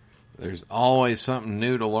 There's always something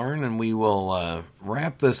new to learn, and we will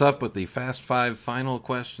wrap this up with the Fast 5 final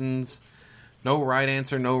questions. No right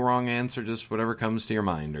answer, no wrong answer, just whatever comes to your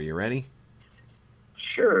mind. Are you ready?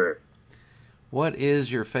 Sure. What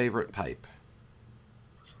is your favorite pipe?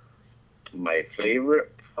 My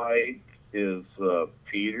favorite pipe is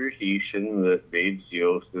Peter Hessian that Babe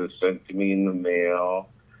Ziosa sent to me in the mail.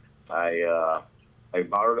 I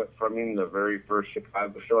borrowed it from him the very first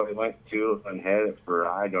Chicago show I went to and had it for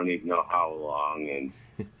I don't even know how long.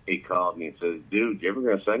 And he called me and says, "Dude, you ever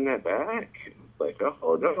going to send that back?" I was like,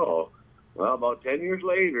 oh, no. Well, about 10 years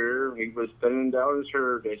later, he was spinning down his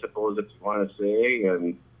herd, I suppose, if you want to say,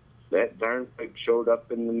 and that darn pipe showed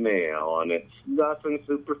up in the mail, and it's nothing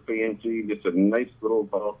super fancy, just a nice little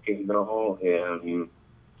volcano, and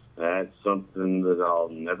that's something that I'll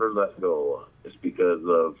never let go of, just because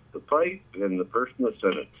of the pipe and the person that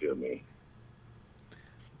sent it to me.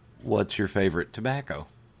 What's your favorite tobacco?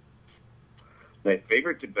 My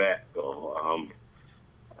favorite tobacco,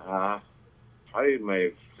 probably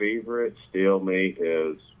my favorite stalemate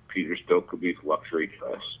is Peter Stokkebye's Luxury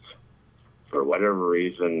Trust. For whatever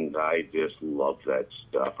reason, I just love that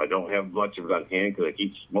stuff. I don't have much of it on hand because I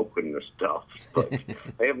keep smoking the stuff. But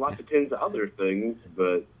I have lots of tins of other things,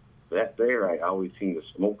 but that there I always seem to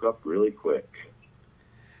smoke up really quick.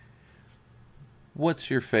 What's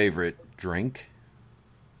your favorite drink?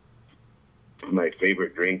 My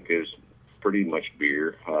favorite drink is pretty much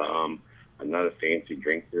beer. I'm not a fancy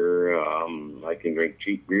drinker. I can drink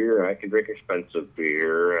cheap beer. I can drink expensive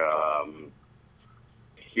beer.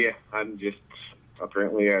 Yeah, I'm just,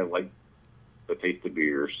 apparently I like the taste of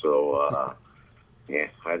beer, so, yeah,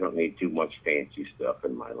 I don't need too much fancy stuff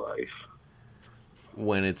in my life.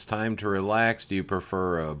 When it's time to relax, do you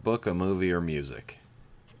prefer a book, a movie, or music?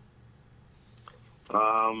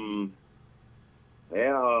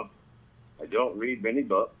 Yeah, I don't read many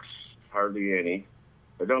books, hardly any.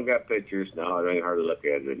 I don't got pictures now. I don't hardly look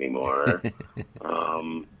at it anymore.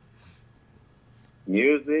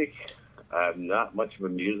 Music, I'm not much of a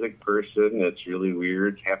music person. It's really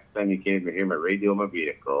weird. Half the time you can't even hear my radio in my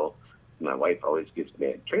vehicle. My wife always gets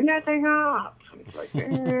mad. Turn that thing off. It's like,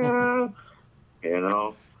 yeah. You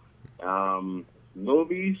know.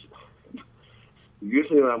 Movies.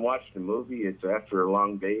 Usually when I'm watching a movie, it's after a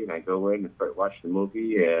long day, and I go in and start watching the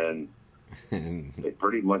movie, and they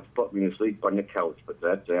pretty much put me to sleep on the couch. But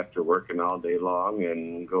that's after working all day long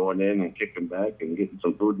and going in and kicking back and getting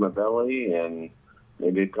some food in my belly and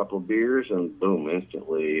maybe a couple of beers, and boom,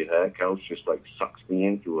 instantly that couch just like sucks me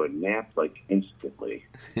into a nap like instantly.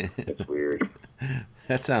 It's weird.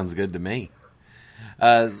 That sounds good to me.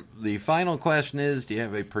 The final question is, do you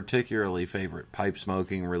have a particularly favorite pipe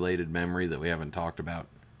smoking related memory that we haven't talked about?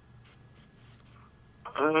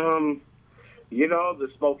 You know, the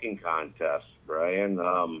smoking contest, Brian.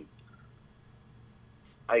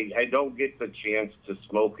 I don't get the chance to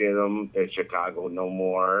smoke in them at Chicago no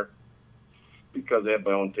more because I have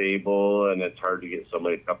my own table, and it's hard to get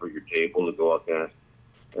somebody to cover your table to go out there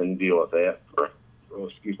and deal with that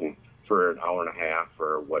for an hour and a half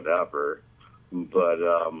or whatever. But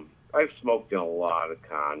I've smoked in a lot of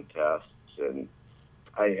contests, and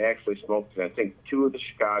I actually smoked in, I think, 2 of the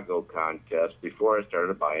Chicago contests before I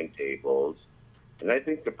started buying tables. And I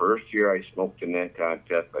think the first year I smoked in that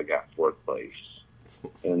contest, I got 4th place.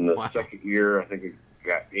 In the second year, I think I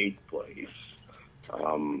got 8th place.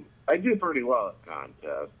 I do pretty well at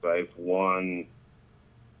contests. I've won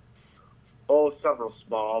several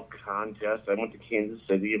small contests. I went to Kansas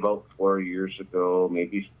City about 4 years ago,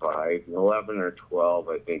 maybe 5, 11 or 12,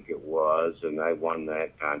 I think it was, and I won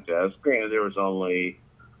that contest. Granted, there was only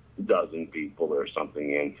a dozen people or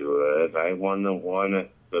something into it. I won the one at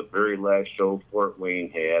the very last show Fort Wayne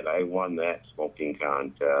had. I won that smoking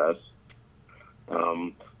contest.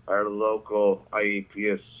 Our local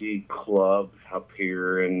IAPSC club up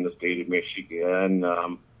here in the state of Michigan,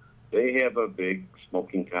 they have a big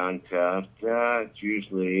smoking contest. It's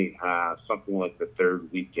usually something like the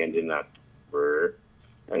third weekend in October.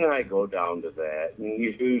 And I go down to that. And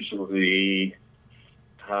usually,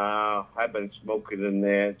 I've been smoking in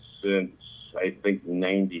that since, I think,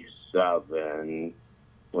 97.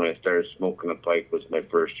 When I started smoking a pipe was my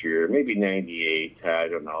first year. Maybe 98. I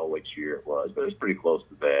don't know which year it was, but it was pretty close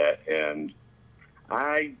to that. And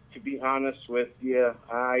to be honest with you,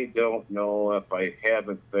 I don't know if I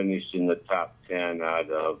haven't finished in the top 10 out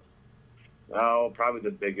of, probably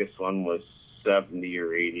the biggest one was 70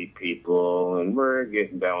 or 80 people, and we're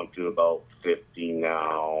getting down to about 50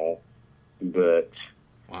 now. But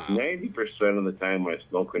wow. 90% of the time I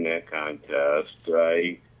smoke in that contest,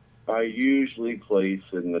 I usually place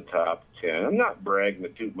in the top 10. I'm not bragging to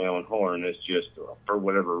toot my own horn. It's just for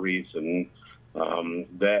whatever reason,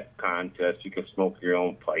 that contest, you can smoke your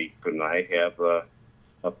own pipe, and I have a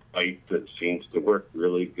pipe that seems to work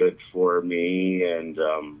really good for me. And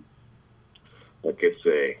like I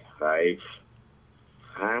say,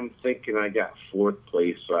 I'm thinking I got 4th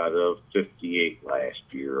place out of 58 last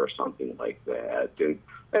year or something like that, and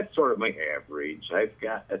that's sort of my average. I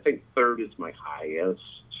think 3rd is my highest,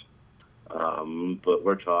 but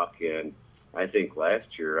we're talking, I think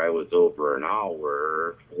last year I was over an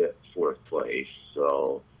hour at 4th place,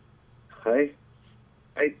 so I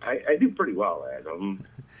do pretty well at them.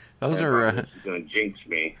 Those are going to jinx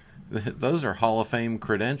me. Those are Hall of Fame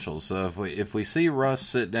credentials. So if we see Russ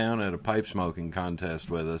sit down at a pipe smoking contest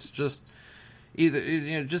with us, just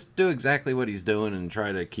just do exactly what he's doing and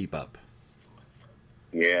try to keep up.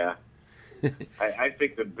 Yeah. I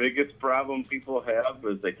think the biggest problem people have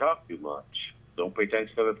is they talk too much. Don't pay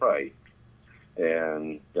attention to the pipe.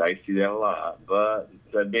 And I see that a lot. But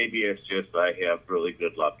maybe it's just I have really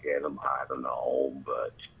good luck at them. I don't know.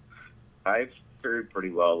 But I've fared pretty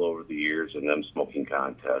well over the years in them smoking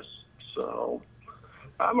contests. So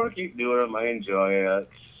I'm going to keep doing them. I enjoy it.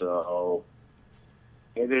 So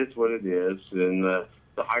it is what it is. And the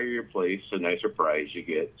higher your place, the nicer prize you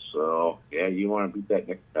get. So, yeah, you want to beat that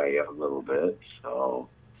next guy up a little bit. So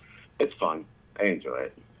it's fun. I enjoy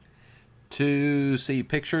it. To see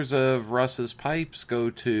pictures of Russ's pipes, go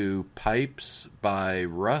to Pipes by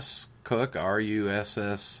Russ Cook,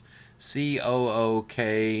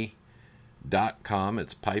 RussCook.com.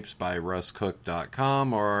 It's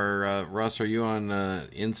pipesbyrusscook.com. Or, Russ, are you on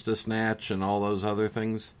InstaSnatch and all those other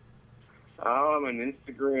things? Oh, I'm on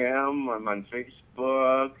Instagram. I'm on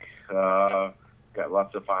Facebook. Got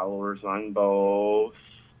lots of followers on both.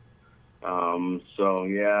 So,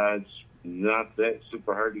 yeah, it's not that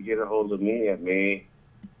super hard to get a hold of me. It may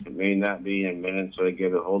not be in minutes so I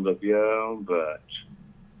get a hold of you, but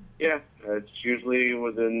yeah, it's usually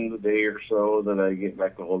within the day or so that I get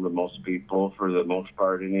back a hold of most people, for the most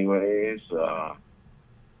part anyways. So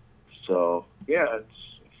yeah,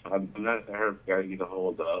 I'm not a hard guy to get a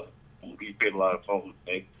hold of. We paid a lot of phone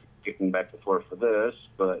getting back and forth for this,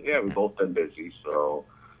 but yeah, we've both been busy, so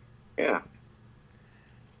yeah.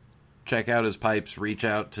 Check out his pipes, reach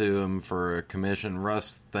out to him for a commission.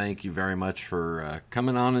 Russ, thank you very much for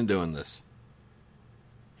coming on and doing this.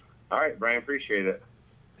 All right, Brian, appreciate it.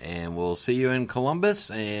 And we'll see you in Columbus,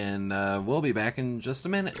 and we'll be back in just a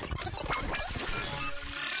minute.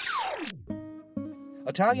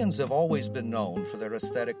 Italians have always been known for their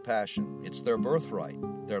aesthetic passion. It's their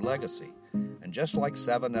birthright, their legacy. And just like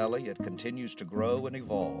Savinelli, it continues to grow and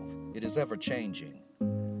evolve. It is ever-changing.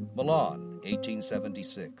 Milan,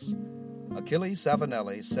 1876. Achille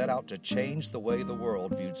Savinelli set out to change the way the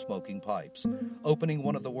world viewed smoking pipes, opening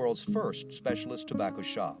one of the world's first specialist tobacco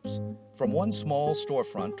shops. From one small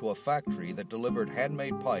storefront to a factory that delivered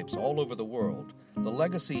handmade pipes all over the world, the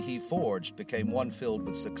legacy he forged became one filled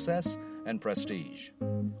with success and prestige.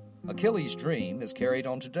 Achilles' dream is carried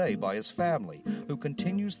on today by his family, who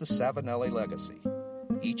continues the Savinelli legacy.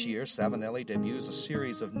 Each year, Savinelli debuts a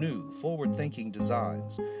series of new, forward-thinking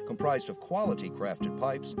designs comprised of quality-crafted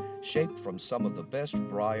pipes shaped from some of the best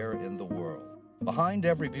briar in the world. Behind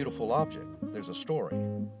every beautiful object, there's a story.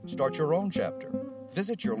 Start your own chapter.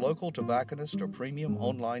 Visit your local tobacconist or premium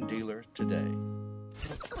online dealer today.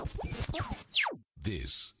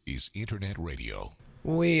 This is Internet Radio.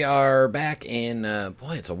 We are back in,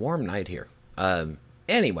 boy, it's a warm night here.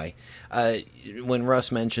 Anyway, when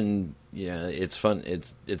Russ mentioned, it's fun,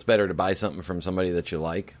 it's better to buy something from somebody that you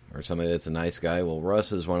like or somebody that's a nice guy. Well,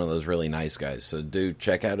 Russ is one of those really nice guys. So do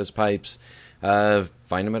check out his pipes. Find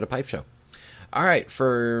him at a pipe show. All right,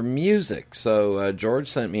 for music. So George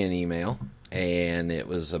sent me an email, and it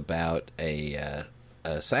was about a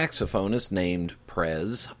saxophonist named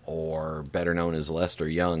Prez, or better known as Lester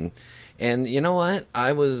Young. And you know what?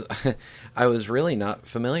 I was really not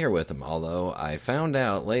familiar with him, although I found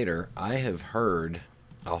out later I have heard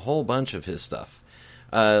a whole bunch of his stuff.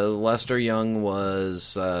 Lester Young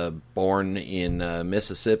was born in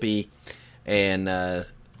Mississippi and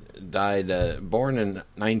died, born in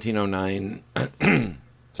 1909.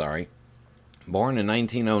 Sorry. Born in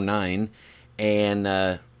 1909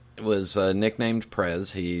 and was nicknamed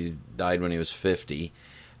Prez. He died when he was 50.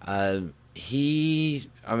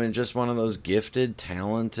 Just one of those gifted,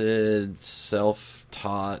 talented,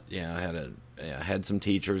 self-taught, had some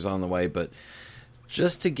teachers on the way, but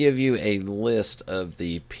just to give you a list of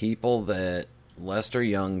the people that Lester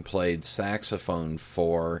Young played saxophone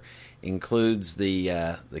for, includes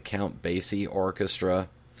the Count Basie Orchestra,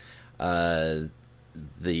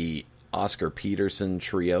 the Oscar Peterson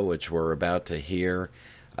Trio, which we're about to hear,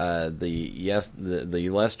 the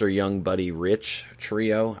Lester Young Buddy Rich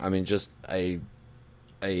Trio. I mean, just a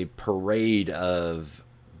parade of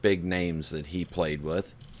big names that he played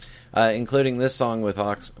with, including this song with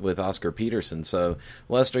Oscar Peterson. So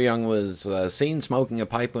Lester Young was seen smoking a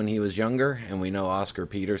pipe when he was younger, and we know Oscar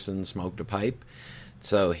Peterson smoked a pipe.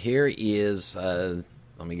 So here is, let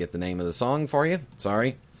me get the name of the song for you.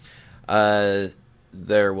 Sorry.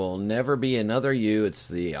 There Will Never Be Another You. It's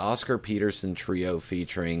the Oscar Peterson Trio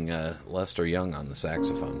featuring Lester Young on the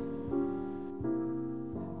saxophone.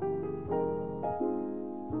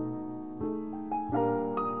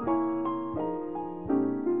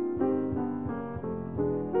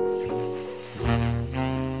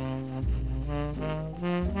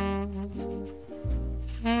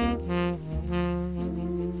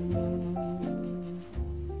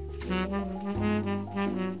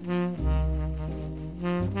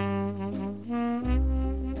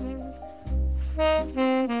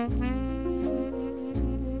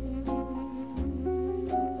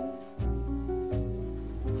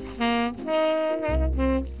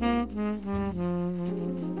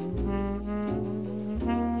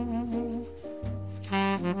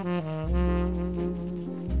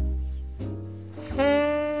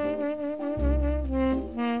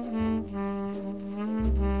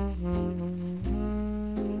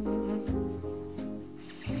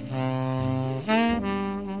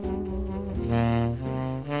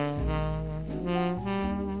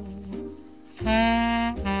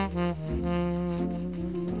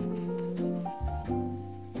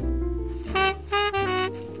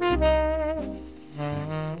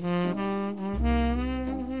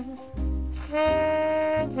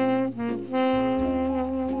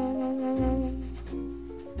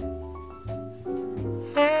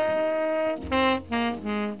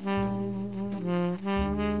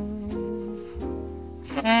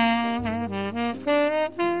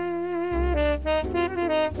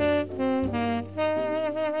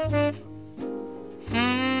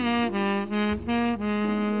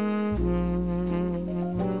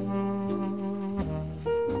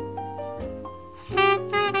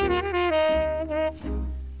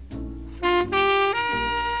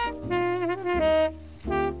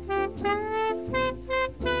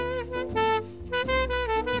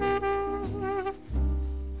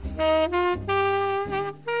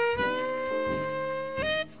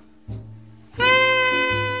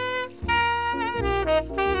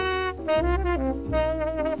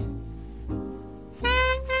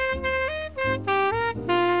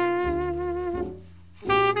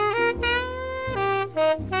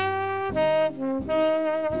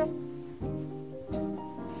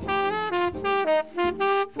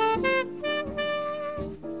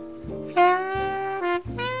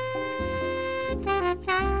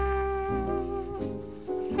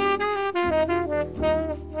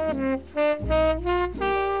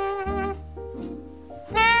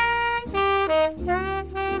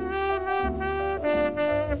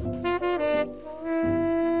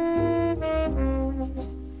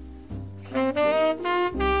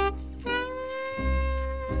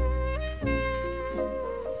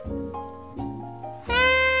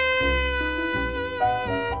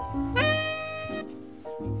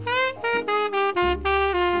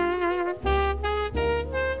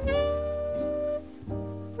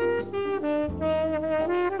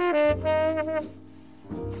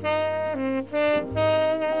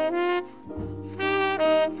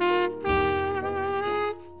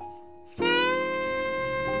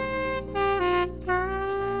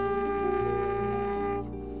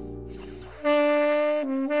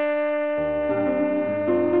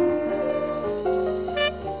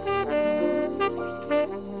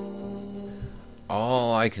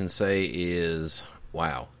 I can say is,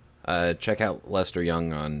 wow. Check out Lester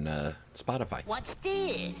Young on Spotify. What's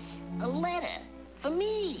this? A letter for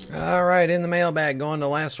me. All right, in the mailbag, going to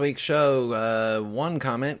last week's show. One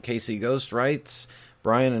comment, Casey Ghost writes,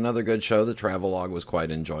 Brian, another good show. The travelogue was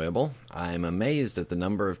quite enjoyable. I'm amazed at the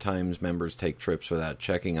number of times members take trips without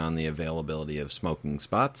checking on the availability of smoking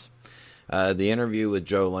spots. The interview with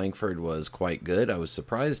Joe Langford was quite good. I was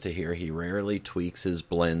surprised to hear he rarely tweaks his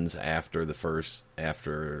blends after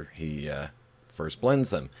he first blends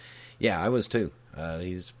them. Yeah, I was too.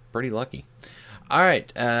 He's pretty lucky. All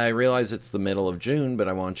right, I realize it's the middle of June, but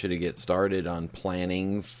I want you to get started on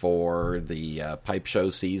planning for the pipe show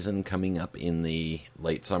season coming up in the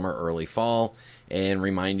late summer, early fall, and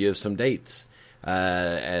remind you of some dates.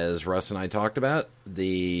 As Russ and I talked about,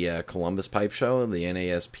 the Columbus Pipe Show, the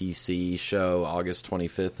NASPC show, August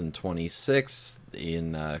 25th and 26th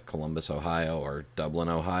in Columbus, Ohio, or Dublin,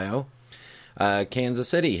 Ohio. Kansas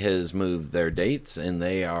City has moved their dates, and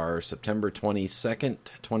they are September 22nd,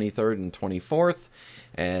 23rd, and 24th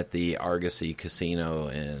at the Argosy Casino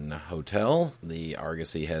and Hotel. The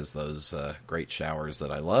Argosy has those great showers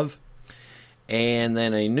that I love. And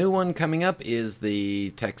then a new one coming up is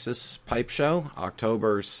the Texas Pipe Show,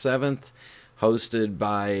 October 7th, hosted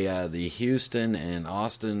by the Houston and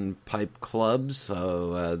Austin Pipe Clubs.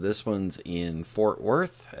 So this one's in Fort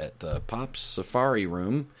Worth at Pop's Safari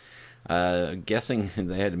Room. Guessing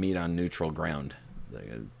they had to meet on neutral ground.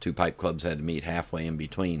 The two pipe clubs had to meet halfway in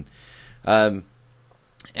between.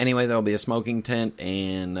 Anyway, there'll be a smoking tent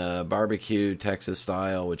and barbecue Texas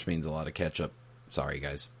style, which means a lot of ketchup. Sorry,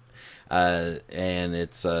 guys. And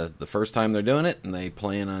it's the first time they're doing it, and they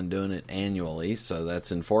plan on doing it annually. So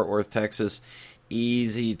that's in Fort Worth, Texas.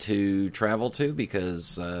 Easy to travel to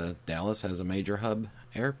because Dallas has a major hub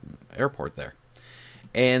airport there.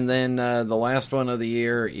 And then the last one of the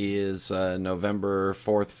year is November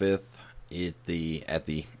 4th, 5th at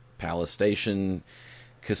the Palace Station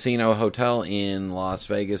Casino Hotel in Las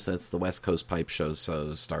Vegas. That's the West Coast Pipe Show,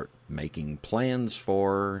 so start making plans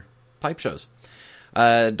for pipe shows.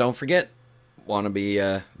 Don't forget, want to be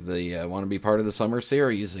part of the summer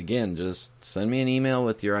series. Again, just send me an email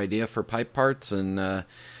with your idea for pipe parts and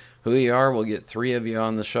who you are. We'll get 3 of you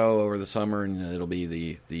on the show over the summer, and it'll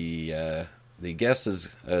be the guest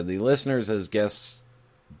is the listeners as guest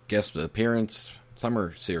appearance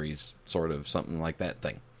summer series, sort of something like that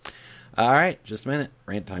thing. All right, just a minute,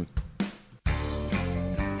 rant time.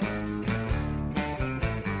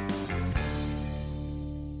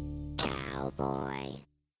 Cowboy.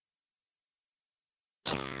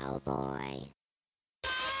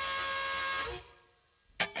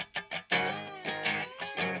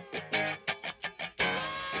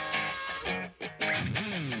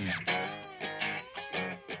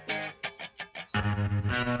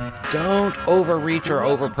 Don't overreach or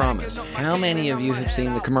overpromise. How many of you have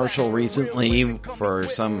seen the commercial recently for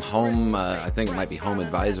some home, I think it might be Home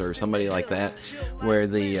Advisor or somebody like that, where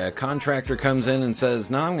the contractor comes in and says,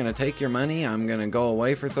 no, I'm going to take your money, I'm going to go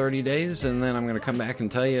away for 30 days, and then I'm going to come back and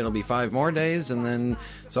tell you it'll be 5 more days, and then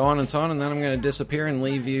so on, and then I'm going to disappear and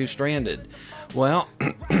leave you stranded. Well,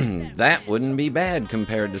 that wouldn't be bad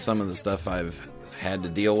compared to some of the stuff I've had to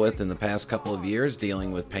deal with in the past couple of years,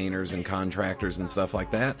 dealing with painters and contractors and stuff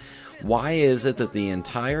like that. Why is it that the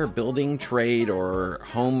entire building trade or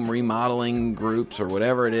home remodeling groups or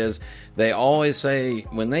whatever it is, they always say,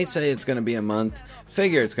 when they say it's going to be a month,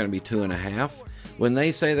 figure it's going to be 2.5. When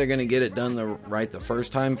they say they're going to get it done right the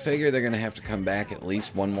first time, figure they're going to have to come back at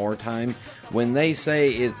least one more time. When they say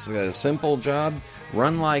it's a simple job,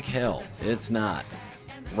 run like hell. It's not.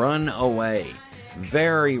 Run away.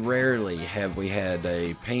 Very rarely have we had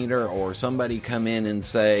a painter or somebody come in and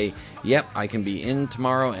say, yep, I can be in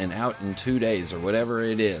tomorrow and out in 2 days or whatever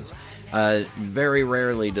it is. Very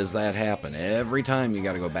rarely does that happen. Every time you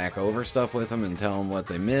got to go back over stuff with them and tell them what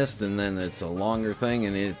they missed, and then it's a longer thing.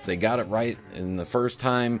 And if they got it right in the first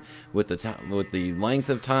time with the length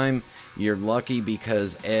of time, you're lucky,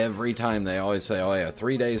 because every time they always say, oh yeah,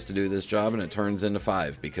 3 days to do this job, and it turns into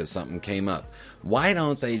 5 because something came up. Why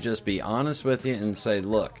don't they just be honest with you and say,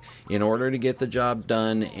 look, in order to get the job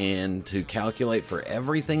done and to calculate for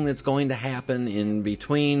everything that's going to happen in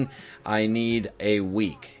between, I need a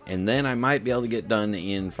week, and then I might be able to get done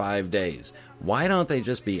in 5 days. Why don't they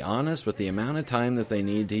just be honest with the amount of time that they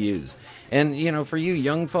need to use? And, you know, for you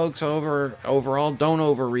young folks overall, don't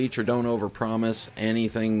overreach or don't overpromise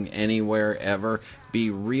anything, anywhere, ever.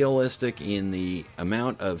 Be realistic in the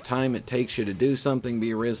amount of time it takes you to do something.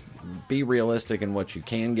 Be realistic in what you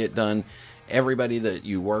can get done. Everybody that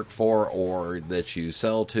you work for or that you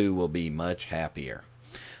sell to will be much happier.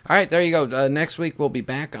 All right, there you go. Next week we'll be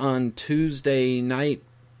back on Tuesday night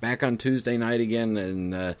back on Tuesday night again,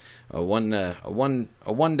 and a one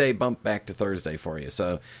day bump back to Thursday for you.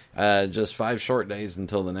 So just 5 short days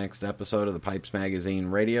until the next episode of the Pipes Magazine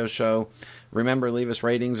radio show. Remember, leave us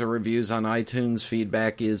ratings or reviews on iTunes.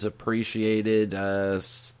 Feedback is appreciated.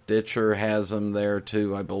 Stitcher has them there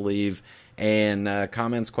too, I believe. And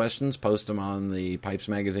comments, questions, post them on the Pipes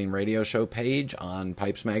Magazine radio show page on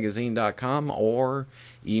pipesmagazine.com or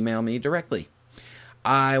email me directly.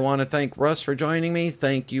 I want to thank Russ for joining me.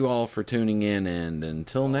 Thank you all for tuning in, and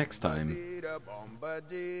until next time. Happy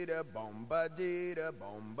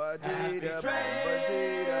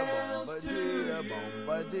trails to you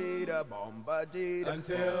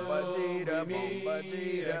until we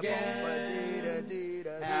meet again.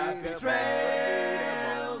 Happy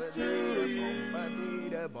trails to you.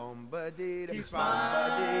 Keep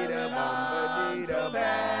smiling until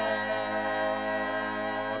then.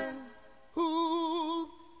 Who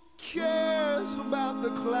cares about the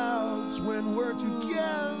clouds when we're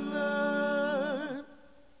together?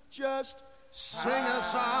 Just sing a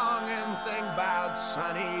song and think about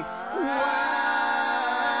sunny weather.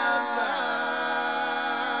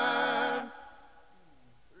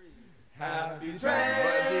 Happy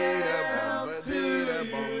trails to you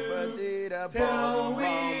till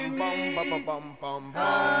we meet again.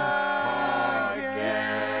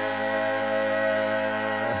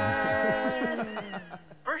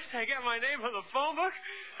 First I get my name on the phone book,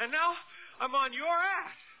 and now I'm on your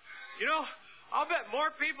ass. You know, I'll bet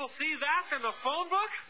more people see that than the phone book.